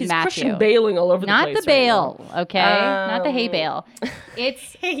now, like, he's Matthew. Christian Bailing all over the Not place. the bale, okay? Not the hay Um, bale.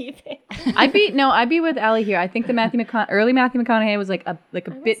 It's I'd be with Allie here. I think the early Matthew McConaughey was like a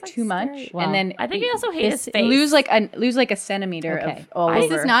bit too much, Wow. and then I think he also hated his face. lose like a centimeter okay. of all This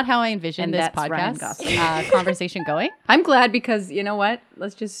over. is not how I envisioned And this that's Ryan podcast Gosling. conversation going. I'm glad because you know what?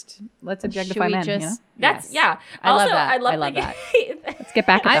 Let's objectify we men. You know? just- That's Yes. yeah. I love Also, that. I love I love that. Let's get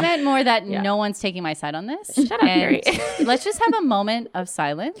back. At I them. meant more that Yeah. no one's taking my side on this. Shut up, and Carrie. let's just have a moment of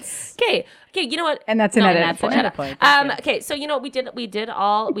silence. Okay. You know what? And that's an No, edit. that's for an it. edit point. Thank you. Okay. So you know what we did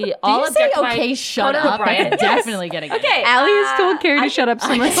all Did you say objectified okay? Shut Conan up. O'Brien. That's definitely getting it. Okay. Allie has told Carrie to shut up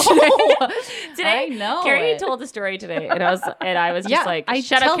so much today. Today, I know Carrie it. told the story today, and I was just Yeah, like, I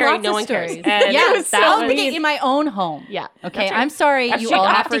shut tell up, Carrie. lots No of one cares. stories. And Yeah, that was, in my own home. Yeah, Okay, that's right. I'm sorry. She You all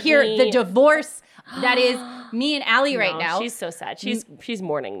have to offered hear me- the divorce that is me and Allie right No, now. she's so sad. She's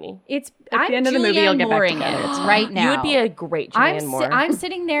mourning me. It's At the end of the movie, you'll get back Mooring together. it It's right now. You would be a great Julianne Moore. I'm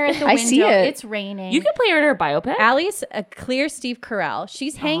sitting there at the I window. see it. It's raining. You could play her in her biopic. Allie's a clear Steve Carell.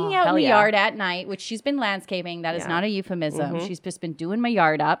 She's hanging out in hell the yeah. yard at night, which she's been landscaping. That is Yeah. not a euphemism. She's just been doing my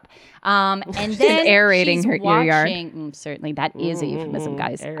yard up. And then aerating she's your yard. Certainly, that is a euphemism,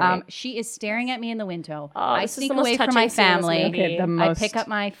 guys. aerate. She is staring at me in the window. Oh, I this is sneak the most away from touching my scene in this family. movie. Okay, the I most pick up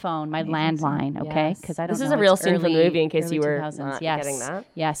my phone, my landline, okay? Yes. Because I don't This is know. a real It's scene from the early- movie in case early you were 2000s. not Yes. getting that.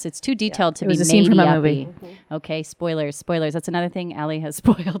 Yes, it's too detailed to It be was a scene from maybe a movie. uppy. Okay, spoilers. That's another thing Allie has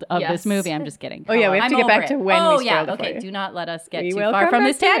spoiled of Yes. this movie. I'm just kidding. Oh, yeah, we have I'm to get back over to it. when we Oh spoiled yeah, it for okay. you. Do not let us get We too will far come from back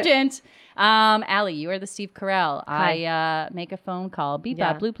this to it. tangent. Allie, you are the Steve Carell. Hi. I make a phone call. Beep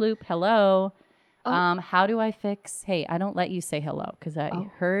Yeah. bop bloop bloop. Hello. How do I fix? Hey, I don't let you say hello because I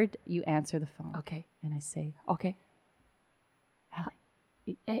heard you answer the phone. Okay. And I say, Okay.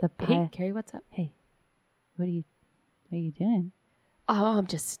 Allie, Hey, The Carrie, what's up? hey, what are you doing? Oh, I'm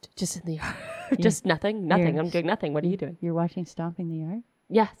just in the yard. Just nothing. You're- I'm doing nothing. What are you doing? You're watching Stomping the Yard?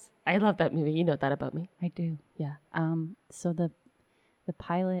 Yes. I love that movie. You know that about me. I do. Yeah. So the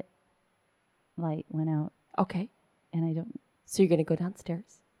pilot light went out, Okay. and I don't So you're gonna go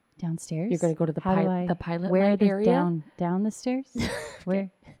downstairs. downstairs. You're gonna go to the How do pilot. I- The pilot Where are light they area. down the stairs? Where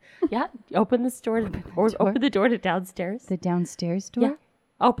Yeah. Open the door. Open the door to downstairs. the downstairs door? Yeah.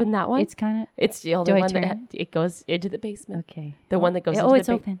 Open that one. It's kind of It's the only Do I one turn that it goes into the basement. okay. The one that goes. Oh, into it's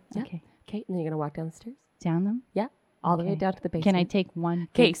the open. Yeah. Okay, Okay. And then you're gonna walk down the stairs. down them. Yeah. All the way Okay. down to the basement. Can I take one?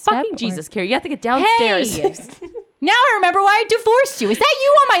 Okay. big step, Fucking or- Jesus, Carrie. You have to get downstairs. Hey! Now I remember why I divorced you. Is that you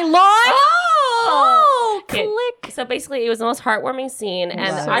on my lawn? Oh, Okay, click. So basically, it was the most heartwarming scene, and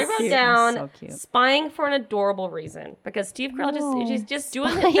was. I So wrote cute. down So cute. spying for an adorable reason because Steve Carell she's just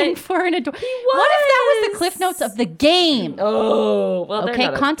doing the Playing thing. for an ador. What if that was the was. cliff notes of the game? Oh, well, they're Okay,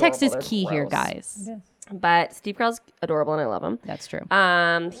 not context is adorable, key they're here, gross. guys. But Steve Carell's adorable, and I love him. That's true.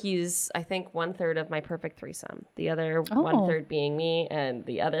 He's I think 1/3 of my perfect threesome. The other Oh. 1/3 being me, and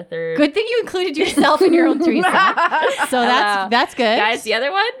the other third. Good thing you included yourself in your own threesome. So that's good. Guys, the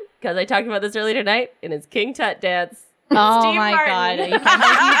other one because I talked about this earlier tonight in his King Tut dance. Oh Steve my Martin. god! I can't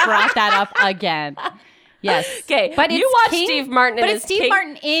believe you brought that up again. Yes. Okay, but you it's watch King- Steve Martin in but his it's Steve King-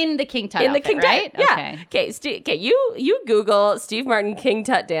 Martin in the King Tut in the outfit, King right? Tut. Yeah. Okay. Okay. You Google Steve Martin King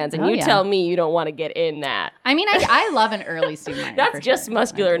Tut dance, and Oh, you yeah. tell me you don't want to get in that. I mean, I love an early Steve Martin. That's for just sure.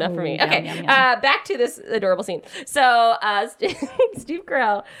 muscular enough for me. Yum, Okay, yum, yum. back to this adorable scene. So Steve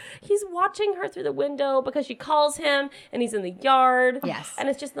Carell, he's watching her through the window because she calls him, and he's in the yard. Yes. and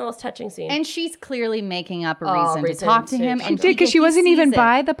it's just the most touching scene. And she's clearly making up a Oh, reason to reason talk to to- him. She And Did because she he wasn't sees even it.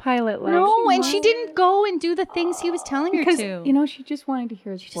 by the pilot light. No, and she didn't go and do the things he was telling her because to. you know she just wanted to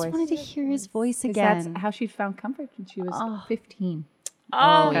hear his just voice. wanted to hear his voice 'Cause again. That's how she found comfort when she was 15.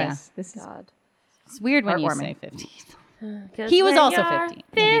 oh, yeah. Guys, this is God. It's weird when you Heartwarming. say 15. 'Cause He was when also you're 15, to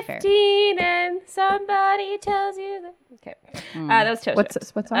be fair. 15 and somebody tells you that. Okay. That was Taylor What's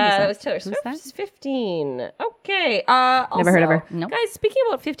Swift. what song That is was Taylor Swift. that? She's 15. Okay. Never heard of her. Nope. Guys, speaking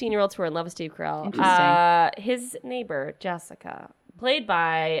about 15-year-olds who are in love with Steve Carell, Interesting. his neighbor, Jessica, played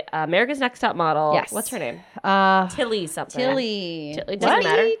by America's Next Top Model. Yes. What's her name? Uh, Tilly something. Tilly. It doesn't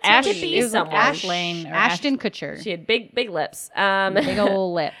matter. Tilly? Ashley It was like someone. Ashling or Ashton Kutcher. She had big lips. Big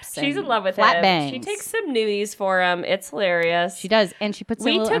old lips. She's and in love with flat him. bangs. She takes some nudies for him. It's hilarious. She does, and she puts in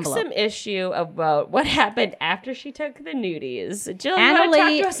a We little took envelope. some issue about what happened after she took the nudies. Jill, you want to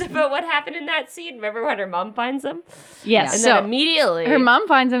Annalie- talk to us about what happened in that scene? Remember when her mom finds them? Yes. And So then immediately, her mom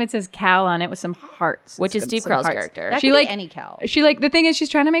finds him. It says Cal on it with some hearts, which is Some Steve Carell's hearts. character. That She could be like- any cow. She like the thing is she's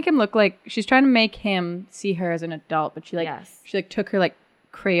trying to make him look like she's trying to make him see her as an adult, but she like Yes. she like took her like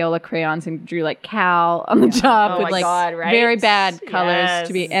Crayola crayons and drew like Cal on the top Oh with my like God, right? very bad colors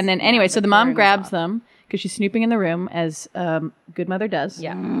to be. Yes. And then anyway, so the mom coloring's grabs off. them because she's snooping in the room as good mother does.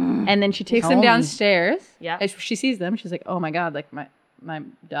 Yeah. And then she takes them Tony. downstairs. Yeah. As she sees them, she's like, "Oh my God! Like my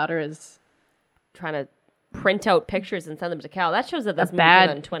daughter is Trying to print out pictures and send them to Cal. That shows that a this movie came out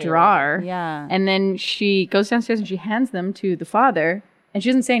in bad 2011. drawer." Yeah. And then she goes downstairs and she hands them to the father, and she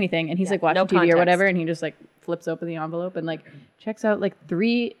doesn't say anything. And he's like watching no TV or context. whatever, and he just like flips open the envelope and like checks out like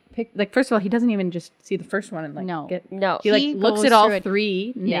like first of all, he doesn't even just see the first one and like No. No. He like He looks goes at all through it.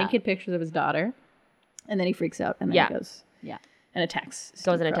 three Yeah. naked pictures of his daughter, and then he freaks out and then Yeah. he goes Yeah. and attacks.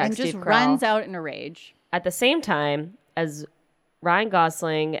 Goes and Steve Carell. attacks And just Steve Carell. runs out in a rage. At the same time as Ryan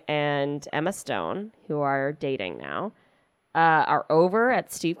Gosling and Emma Stone, who are dating now, are over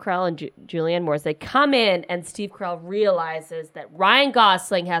at Steve Carell and Julianne Moore's. They come in, and Steve Carell realizes that Ryan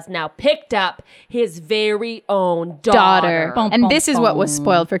Gosling has now picked up his very own daughter. Boom, And boom, this is what was boom.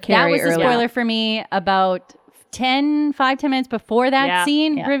 spoiled for That Carrie was the earlier. spoiler for me about 10 minutes before that Yeah.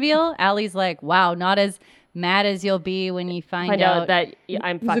 scene Yeah. reveal. Allie's like, wow, not as mad as you'll be when you find out out that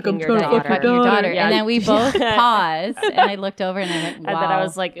I'm like, fucking "I'm your trying to daughter. fuck your fucking your daughter. Yeah. And then we both paused, and I looked over and I went, wow, And then I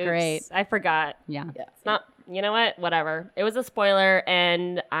was like, oops, great. I forgot. Yeah. It's not, you know what? Whatever. It was a spoiler,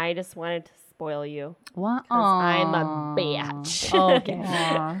 and I just wanted to spoil you. What? I'm a bitch.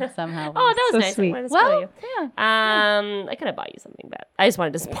 Okay. Somehow. Oh, that was So nice. sweet. I wanted to spoil Well, you. yeah. I could have bought you something, but I just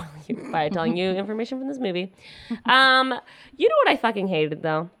wanted to spoil you by telling you information from this movie. You know what I fucking hated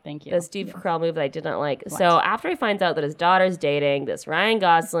though? Thank you. The Steve Carell movie that I did not like. So after he finds out that his daughter's dating this Ryan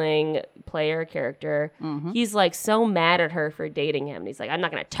Gosling player character, he's like so mad at her for dating him. And he's like, I'm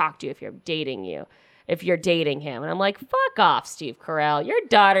not going to talk to you if you're dating him. And I'm like, fuck off, Steve Carell. Your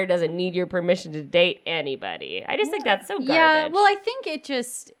daughter doesn't need your permission to date anybody. I just think that's so garbage. Yeah, well, I think it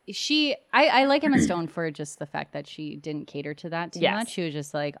just I like Emma Stone for just the fact that she didn't cater to that too Yes. much. She was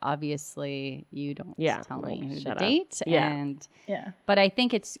just like, obviously, you don't tell like, me who to shut up. date, Yeah. and Yeah. but I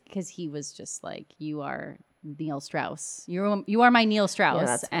think it's because he was just like, you are Neil Strauss. You are my Neil Strauss,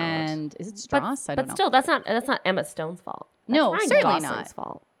 that's valid. and is it Strauss? I don't know. Still, that's not Emma Stone's fault. That's No, Ryan certainly Gosling's not.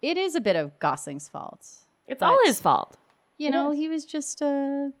 fault. It is a bit of Gosling's fault. It's But- all his fault. You know, he was just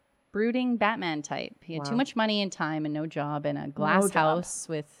a brooding Batman type. He had too much money and time and no job in a glass job. house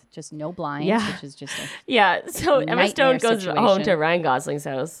with just no blinds, Yeah. which is just a Yeah. So Emma Stone Nightmare goes home situation. to Ryan Gosling's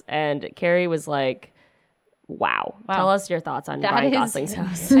house, and Carrie was like, "Wow, tell us your thoughts on That Ryan is- Gosling's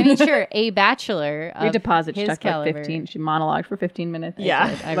house." I mean, sure, a bachelor. We of deposit his stuck caliber. like 15. She monologued for 15 minutes.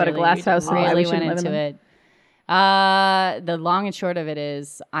 Yeah. I about a glass house and why we really shouldn't went live in into them. it. The long and short of it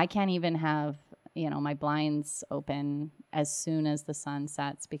is, I can't even have my blinds open as soon as the sun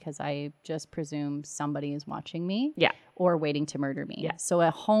sets because I just presume somebody is watching me, Yeah. or waiting to murder me. Yeah. So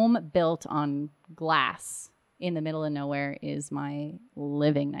a home built on glass in the middle of nowhere is my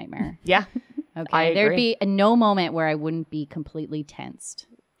living nightmare. Yeah. Okay, I there'd agree. be no moment where I wouldn't be completely tensed.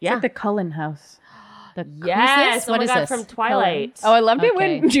 Yeah. Like the Cullen house. The who's Yes. this? Oh What my is God, this? from Twilight. Oh, I loved it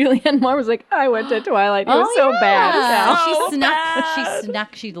when Okay. Julianne Moore was like, I went to Twilight. It was so bad. Yeah. So She snuck. bad. She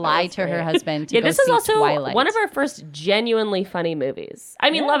snuck. She lied to her husband to Yeah, go this is see also Twilight. one of our first genuinely funny movies. I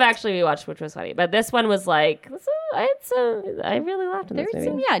mean, Love Actually we watched, which was funny, but this one was like, I really laughed in this There's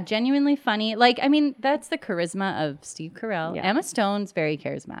movie. some, genuinely funny. Like, I mean, that's the charisma of Steve Carell. Yeah. Emma Stone's very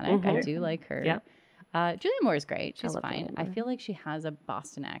charismatic. I do like her. Yeah. Julianne Moore is great. She's love fine. Julianne I feel like she has a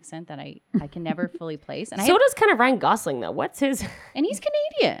Boston accent that I can never fully place. And So does kind of Ryan Gosling though. What's his? and he's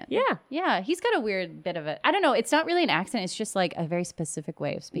Canadian. Yeah. Yeah, he's got a weird bit of a. I don't know. It's not really an accent. It's just like a very specific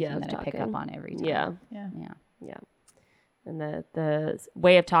way of speaking Yeah, of that I pick talking. up on every time. Yeah. Yeah. Yeah. Yeah. And the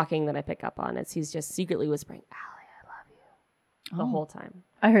way of talking that I pick up on is he's just secretly whispering, "Allie, I love you," the whole time.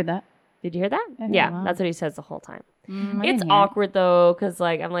 I heard that. Did you hear that? heard Yeah, that. that's what he says the whole time. I It's didn't hear it. awkward though, because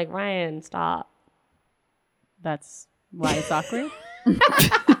like I'm like, Ryan, stop. That's why it's awkward.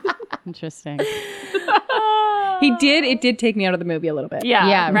 Interesting. He did. It did take me out of the movie a little bit. Yeah.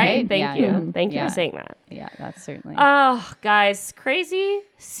 Yeah, Right. right? Thank Yeah, you. yeah. Thank you Yeah. for saying that. Yeah, that's certainly. Oh, guys, crazy,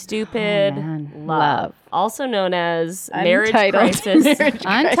 stupid man. love, also known as marriage Untitled. crisis.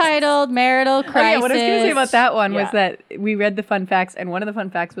 Untitled marital crisis. Oh, yeah, what I was going to say about that one was Yeah. that we read the fun facts, and one of the fun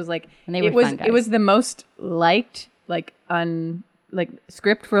facts was like And they were it was fun, guys. it was the most liked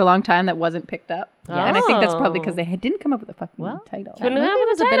script for a long time that wasn't picked up, and I think that's probably because they didn't come up with a fucking title. Couldn't movie have with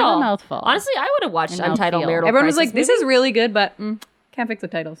was a bit of a title. mouthful. Honestly, I would have watched An Untitled mouthfeel. Marital Everyone was Crisis like, "This is really good," but can't fix the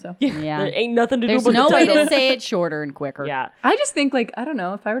title. So Yeah. There ain't nothing to There's do with no the way title. to say it shorter and quicker. Yeah. I just think I don't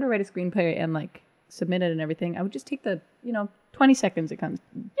know, if I were to write a screenplay and submit it and everything, I would just take the 20 seconds it comes.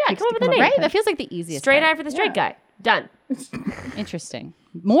 Yeah, takes come to up with a name. Right? That feels like the easiest. Straight way. eye for the straight guy. Done. Interesting.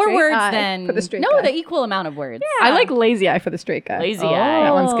 More Straight words eye than for the straight no, guy. the equal amount of words. I like lazy eye for the straight guy. Lazy Oh, eye.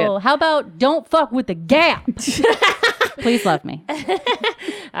 That one's good. How about don't fuck with the gap? Please love me.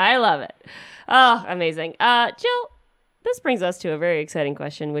 I love it. Oh, amazing. Jill, this brings us to a very exciting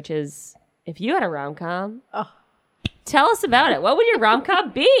question, which is, if you had a rom-com, tell us about it. What would your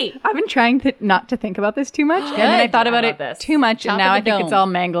rom-com be? I've been trying not to think about this too much, and then I thought about love it this. too much, Top and now of I the think dome. it's all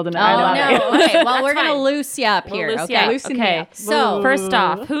mangled. And Oh I don't know. no. Okay, well we're That's gonna fine. loose you up We'll here. loose you Okay. up. Loosen me Okay. up. So First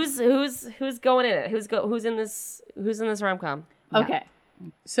off, who's going in it? Who's in this rom-com? Okay,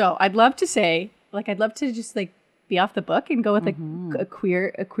 so I'd love to say, I'd love to just be off the book and go with a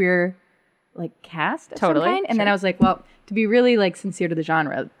queer cast of Totally, some kind. And then I was like, well, to be really sincere to the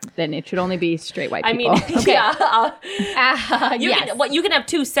genre, then it should only be straight white I people. mean, yeah. yes. You can have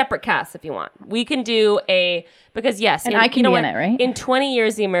two separate casts if you want. We can do because yes, And I can be in it, right? In 20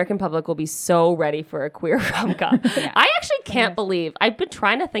 years, the American public will be so ready for a queer rom-com. I actually can't believe I've been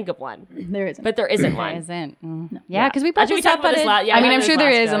trying to think of one, There isn't. but there isn't There one. isn't. Yeah, because we brought Actually, this we up talked about at this a- last. Yeah, I we mean, had I'm this sure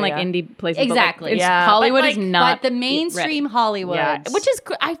there last is show, in yeah. indie places. Exactly. But Yeah, Hollywood but, is not. But the mainstream Hollywood, Yeah, which is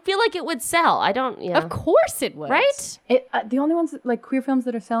I feel like it would sell. I don't. Yeah. of course it would. Right? The only ones queer films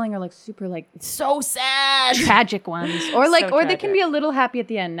that are selling are super So sad. tragic ones, or So or they tragic. can be a little happy at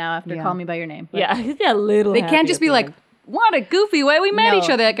the end now after Call Me by Your Name. But Yeah, yeah, a little. they can't just be what a goofy way we met No. each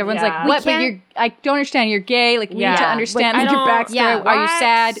other. Everyone's Yeah. like, what? We But I don't understand. You're gay. We need Yeah. to understand Like, I your don't- backstory. Yeah, Are you what?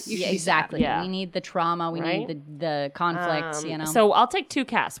 sad? You Yeah, should be exactly. sad. Yeah. We need the trauma. We Right? need the conflict. So I'll take two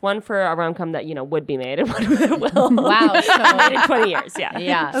casts. One for a rom-com that would be made, and one that will. Wow. Made in So 20 years. Yeah.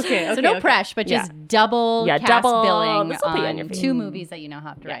 yeah. Okay, So no okay. pressure, but just Yeah. double Yeah, cast double- billing this'll put you on on your feet. 2 movies that you now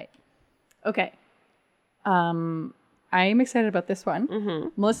have to write. Okay. I'm excited about this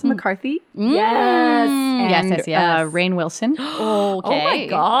one. Melissa McCarthy. Yes. And, Yes, yes. Rainn Wilson. Okay. Oh my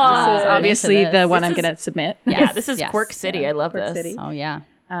God. This is obviously Into the this. one This I'm is- going to submit. Yeah, this is yes. Quirk City. I love Quirk this. City. Oh yeah.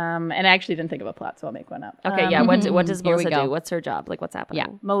 And I actually didn't think of a plot, so I'll make one up. Okay, yeah. What does Here we Melissa go. do? What's her job? What's happening? Yeah.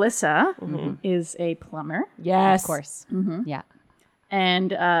 Melissa is a plumber, Yes. Of course. Yeah.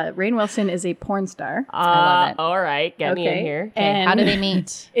 and Rainn Wilson is a porn star. love it. All right, get me in Okay. here. And How do they meet?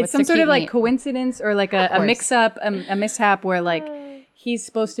 It's What's some their sort cute of meet? coincidence or a course. mix-up, a mishap where he's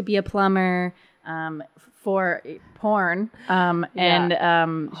supposed to be a plumber for porn,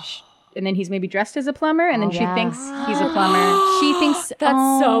 and then he's maybe dressed as a plumber, and then she yeah. thinks he's a plumber. She thinks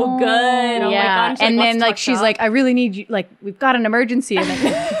That's so good. Oh my God. and then she's like, I really need you. We've got an emergency, and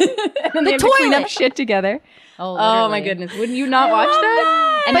then, and then they have to clean up toilet. shit together. Oh, Oh my literally. goodness! Wouldn't you not watch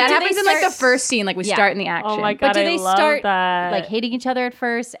that? And But that do they happens in the start- first scene. We Yeah. start in the action. Oh my But God, do I they love start that. hating each other at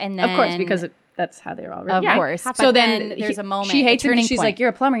first, and then Of course, because that's how they're all of written. course. So But then there's a moment. She hates a him. turning She's point. like, "You're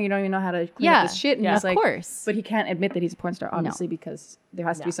a plumber. You don't even know how to clean Yeah. up this shit." And Yeah. he's Of like, course. But he can't admit that he's a porn star, obviously, because there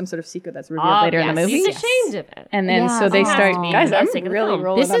has to be some sort of secret that's revealed Oh, later in the yes. movie. He's ashamed of it. And then Yeah. so they Oh. start. Oh. Guys, I'm Best thing in the really film.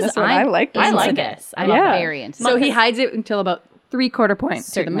 rolling This on is this one. I like this. I into like this. it. I'm Yeah. very into So this. he hides it until about 3/4 points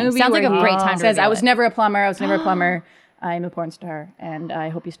to the Certainly. movie. Sounds like where a he great time to says, "I reveal was it." never a plumber. I was never a plumber. I'm a porn star, and I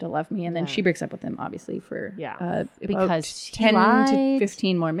hope you still love me." And then she breaks up with him, obviously, for Yeah. because Because he 10 to lied.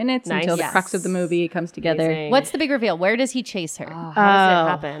 15 more minutes Nice. until the Yes. crux of the movie comes together. Amazing. What's the big reveal? Where does he chase her? How does it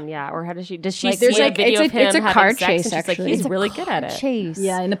happen? Yeah, or how does she? Does she Like, see there's a like- video it's a- of him it's a having car sex chase, and she's actually. like, he's It's a really good at it. Chase.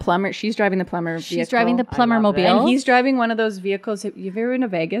 Yeah, in the plumber. She's driving the plumber vehicle. She's driving the plumber love mobile. it. And he's driving one of those vehicles. You've ever been to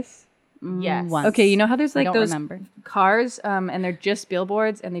Vegas? Yes. Once. Okay, you know how there's I like don't those remember. cars, and they're just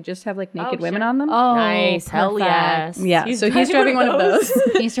billboards, and they just have naked women sure. on them. Oh, Nice. Hell perfect. yes. Yeah, so he's driving one of those,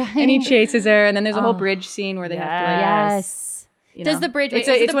 He's driving. and he chases her, and then there's a whole bridge scene where they have to Yes. you Does know. the bridge? It's,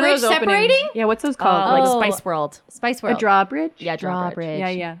 is it's the one bridge of those opening- separating? Yeah, what's those called? Like Oh. Spice World. Spice World. A drawbridge. Yeah, Drawbridge. Yeah,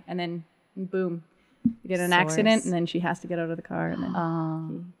 yeah, and then boom, you get an Source. accident, and then she has to get out of the car, and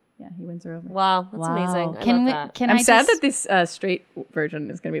then he wins her over. Wow, that's amazing. I Can love we? that. Can I'm I sad just, that this straight version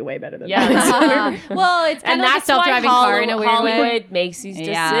is going to be way better than Yeah. that. well, it's kind And of like a that's why self-driving car in a weird way. Hollywood makes these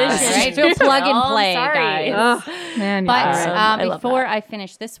decisions. Yeah, right? Feel plug and Oh, play, sorry. guys. Oh, man, But yeah. I love before that. I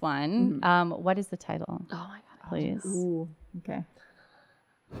finish this one, what is the title? Oh my God. please. Ooh, okay.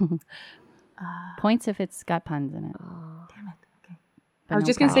 Points if it's got puns in it. Damn it. Okay. But I was no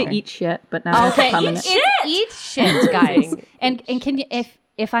just gonna say pressure. eat shit, but now there's a pun in it. Eat shit, guys. and can you,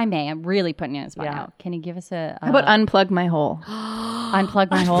 if I may, I'm really putting you on the spot now. Can you give us a How about unplug my hole? unplug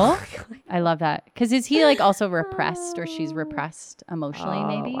my hole? I love that. Because is he like also repressed, or she's repressed emotionally,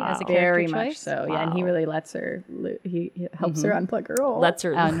 maybe as a character Very choice? much so. Yeah, and he really lets her. He helps her unplug her hole. Let's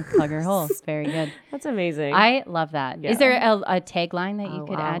her. Unplug her hole. Very good. That's amazing. I love that. Is there a tagline that you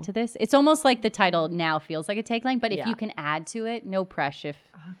could wow. add to this? It's almost like the title now feels like a tagline, but if Yeah. you can add to it, no pressure.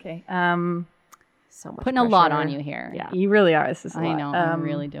 Okay. so much Putting a lot pressure. on you here. Yeah. You really are. This is a I lot. know. I'm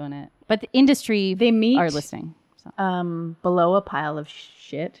really doing it. But the industry They meet are listening. So. below a pile of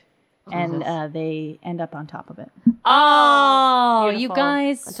shit, and they end up on top of it. Oh, you beautiful.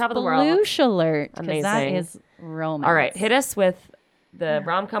 guys. On top of the world. Sploosh alert. Because that Amazing. is romance. All right, hit us with the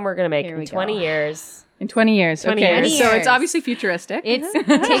rom-com we're going to make Here in we 20 go. years. In 20 years. 20 okay. years. So 20 it's years. obviously futuristic. It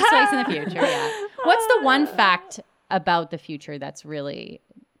takes place in the future, yeah. What's the one fact about the future that's really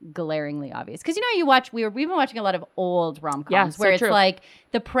glaringly obvious? Because we've been watching a lot of old rom-coms Yeah, so where it's true. like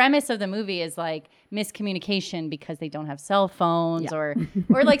the premise of the movie is like miscommunication because they don't have cell phones or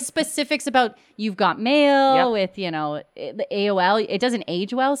like specifics about you've got mail with the AOL. It doesn't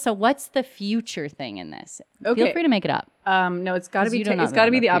age well. So what's the future thing in this? Feel Okay. free to make it up. No, it's got to 'Cause be. you do not It's got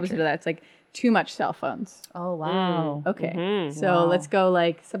to know be the about opposite future. of that. It's like too much cell phones. Oh wow. Okay. So let's go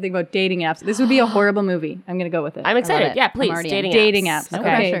like something about dating apps. This would be a horrible movie. I'm gonna go with it. I'm excited. it. Yeah, I'm please. already in. Dating Dating apps. No Okay.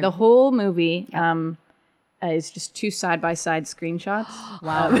 pressure. The whole movie is just two side-by-side screenshots.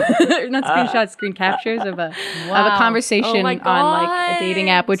 Wow. Not screenshots, screen captures of a conversation Oh my on like a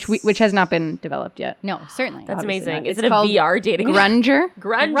dating app, God. which has not been developed yet. No, certainly. That's Obviously amazing. not. Is It's it a called VR dating? Grunger.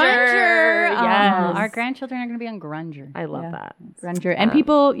 Grunger. Oh, Yes. our grandchildren are going to be on Grunger. I love that. Grunger. And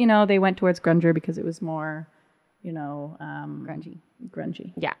people, they went towards Grunger because it was more, Grungy.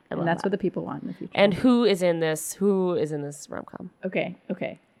 grungy. Yeah, I love And that's that. what the people want in the future. And who is in this? Who is in this rom-com? Okay.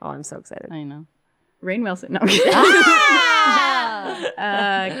 Oh, I'm so excited. I know. Rainn Wilson. No.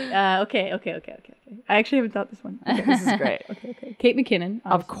 Ah! Okay. I actually haven't thought this one. Okay, this is Great. okay. Kate McKinnon.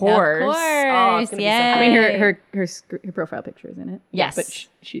 Of obviously. course. Of Oh, it's course, gonna be so yeah. I fun. mean, her profile picture is in it. Yes. But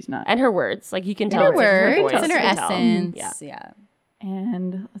she's not. And her words. Like you can tell. Her it's like her words voice. and her You can tell. essence. Yeah. Yeah.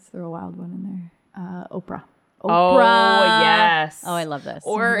 And let's throw a wild one in there. Oprah. Oh, yes. Oh, I love this.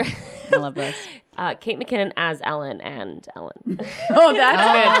 Or I love this. Kate McKinnon as Ellen and Ellen. Oh, that's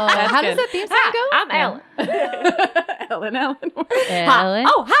good. That's How good. does the theme song go? I'm Ellen. Ellen. Ellen.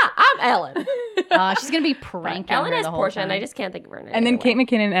 Oh, hi, I'm Ellen. She's gonna be pranking Ellen her as the whole Portia, time. and I just can't think of her name. And then anyway.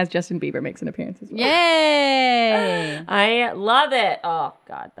 Kate McKinnon as Justin Bieber makes an appearance as well. Yay! I love it. Oh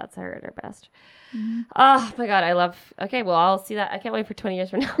God, that's her at her best. Oh my God, I love. Okay, well, I'll see that. I can't wait for 20 years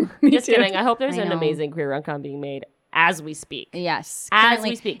from now. Just too. kidding. I hope there's I an know. amazing queer rom-com being made as we speak. Yes. As currently-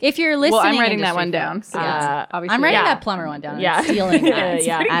 we speak. If you're listening, Well, I'm writing that industry one down. folks, So yeah. obviously, I'm writing Yeah. that plumber one down. Yeah. And stealing that It's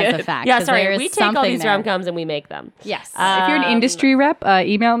pretty as a good. fact. Yeah, 'cause sorry. there We is take all something these there. rom-coms and we make them. Yes. if you're an industry rep,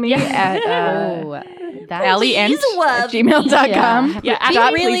 email me at That allient@gmail.com. Yeah, Be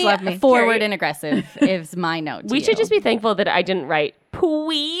God, really please love me. forward Carrie. and aggressive is my note. We should just be thankful that I didn't write,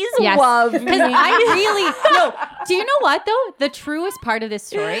 please love me. because I really no. Do you know what though? The truest part of this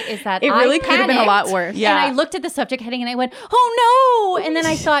story is that It I really could have been a lot panicked, worse. Yeah. And I looked at the subject heading and I went, "Oh no!" And then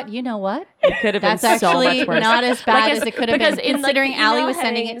I thought, you know what? It could have been That's so actually much worse. not as bad Like, as it could have because been, in, like, considering the Allie email was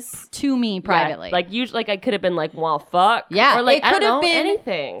sending it headings- to me privately. Yeah, like usually, like I could have been like, "Well, fuck." Yeah, or like it I don't could have know, been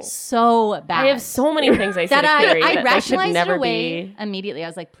anything. so bad. I have so many things I say that to Carrie I that should rationalized never it away be. immediately. I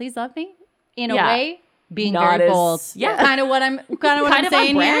was like, "Please love me," in Yeah. a way. Being Not very as- bold. yeah. Kind of what I'm Kind I'm of on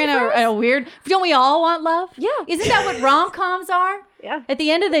saying here brand in for us. a weird. Don't we all want love? Yeah. Isn't that what rom-coms are? Yeah. At the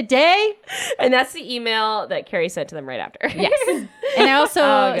end of the day, And that's the email that Carrie sent to them right after. yes. And I also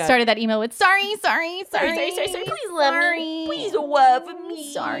Oh, God. started that email with sorry. Sorry, please love me. Please love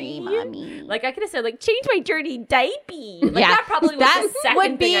me. Sorry, mommy. Like I could have said, like, change my dirty diaper. Like Yeah. that probably was that the second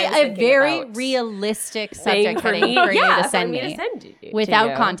would be thing I was a thinking very about. realistic Thing subject for heading me, for you yeah, to for send me me to send you, to without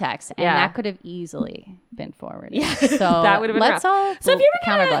you. context, and Yeah. that could have easily been forwarded. Yeah, So that would have been let's rough. all So if you ever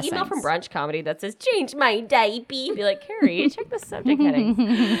count our get an blessings. email from Brunch Comedy that says "change my diaper," be like, Carrie, check the subject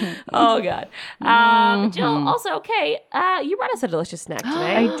heading. Oh God, Jill. Also, okay, you brought us a delicious snack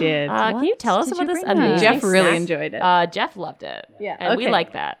today. I did. Can you tell us did about you this bring us? amazing Jeff really snack? enjoyed it. Jeff loved it. Yeah, and we okay.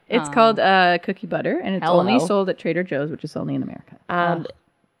 like that. It's called cookie butter, and it's Hello. only sold at Trader Joe's, which is only in America.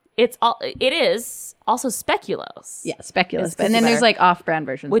 It is also speculoos. Yeah, speculous. It's And then cookie there's butter. like off-brand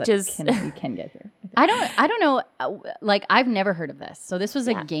versions, Which that is- you can get here. I don't know. Like I've never heard of this, so this was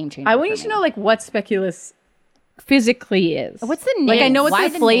a game changer. I for want you me. to know like what speculous physically is. What's the name? Like I know what Why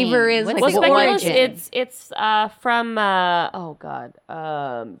the flavor name? is. What's Like Well, the speculoos, origin? it's from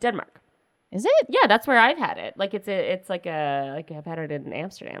Denmark. Is it? Yeah, that's where I've had it. Like it's like I've had it in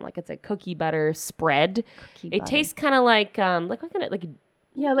Amsterdam. Like it's a cookie butter spread. Cookie It butter. tastes kind of like what kind of like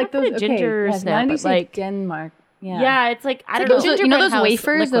Yeah, like not those kinda ginger okay, snap, now but you say like Denmark. yeah, it's like I don't like know. a You know those gingerbread house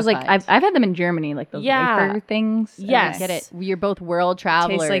wafers? Those like liquefied. I've had them in Germany, like those Yeah. wafer things. Yes. Get it? You're both world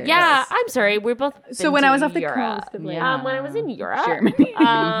travelers. like- Yeah, I'm sorry. We're both. So been when to I was off the Europe. coast of like, Yeah. When I was in Europe, Germany.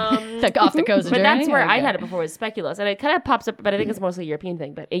 Like off the coast of but Germany? that's where I Okay. had it before was speculoos, and it kind of pops up. But I think it's mostly a European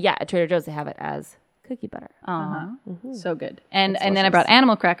thing. But yeah, at Trader Joe's they have it as cookie butter. Aw. So good. And It's then I delicious. brought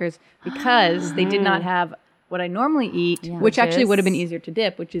animal crackers because they did not have what I normally eat, which Which actually would have been is? easier to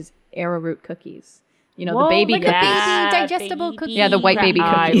dip, which is arrowroot cookies. You know, Whoa, the baby like a cookies. baby digestible cookie. Yeah, the white baby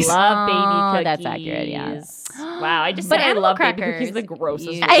cookies. I love baby Oh, cookies. that's accurate, yeah. Wow, I just But said I animal love baby crackers, cookies. The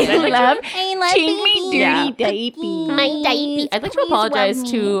grossest. you- one. I I'd like to- love Yeah. diaper. My diaper. I'd like to apologize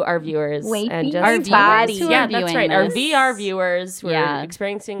to our viewers and just Our viewers who are yeah, that's viewing right. Our this. VR viewers who Yeah. are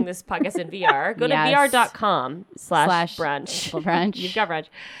experiencing this podcast in VR. Go to Yes. vr.com/brunch. brunch. You've got brunch.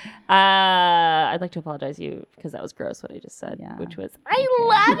 I'd like to apologize to you because that was gross what I just said, Yeah. which was I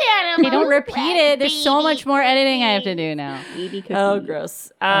love animals. Okay, don't repeat it. There's so much more editing I have to do now. Baby cookies. Oh,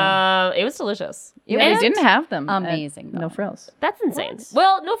 gross. It was delicious. Yeah, And they didn't have them. Amazing, No though. frills. That's insane.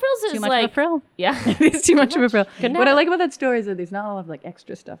 Well, no frills is Too much like of a frill. yeah. It's too much of a frill. Couldn't What have I it. like about that store is that there's not a lot of like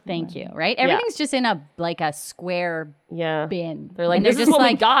extra stuff. in Thank there. you. Right? Everything's just in a square Yeah. bin. They're like, And this is what we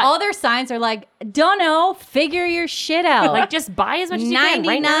like, got. All their signs are like, don't know, figure your shit out. Like just buy as much as you can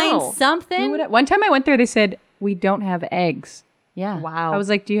right 99 now. Do something. what- One time I went there, they said, we don't have eggs. Yeah. Wow. I was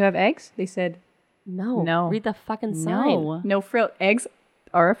like, do you have eggs? They said, no. No. Read the fucking sign. No. no frill. Eggs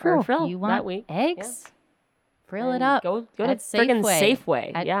are a Or frill. frill You that want week. eggs? Frill it And up. Go to at friggin'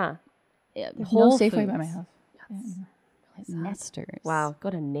 Safeway. At- Yeah. Whole no Safeway by Foods. my house. Nesters. Wow. Go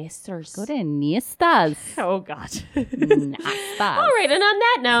to Nesters. Go to Nistas. Oh God. Nistas. All right, and on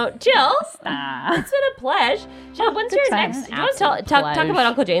that note, Jill, it's been a pleasure. Jill, when's your times. next? Do you want to talk Pleasure. about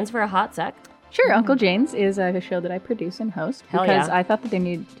Uncle Jane's for a hot sec? Sure, Uncle Jane's is a show that I produce and host Hell because yeah. I thought that there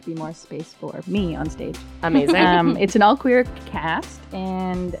needed to be more space for me on stage. Amazing. It's an all-queer cast,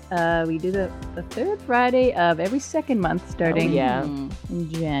 and we do the third Friday of every second month starting yeah. in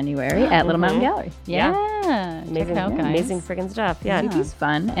January at Little Mountain Gallery. Yeah. Check Amazing, it out, guys. amazing friggin' stuff. Yeah. It's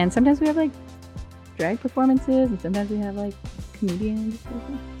fun, and sometimes we have like drag performances, and sometimes we have like comedians.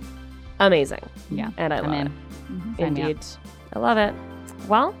 Amazing. Yeah. And I I'm love in. it. Sign me up. Indeed. I love it.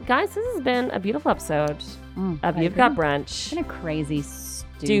 Well, guys, this has been a beautiful episode of You've Got Brunch. It's been a crazy,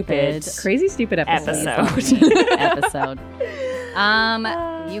 stupid Crazy stupid episode. episode.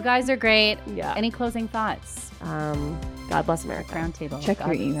 You guys are great. Yeah. Any closing thoughts? God bless America. Round table. Check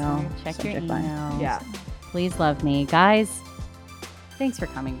your email. Check your Subject line. emails. Yeah. Please love me. Guys, thanks for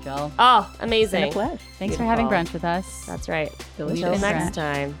coming, Jill. Oh, It's been amazing. a pleasure. Thanks for having Beautiful. brunch with us. That's right. Delicious Until brunch. next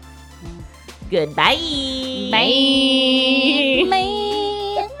time. Goodbye.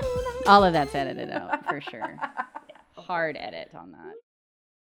 Bye. All of that's edited out for sure. Hard edit on that.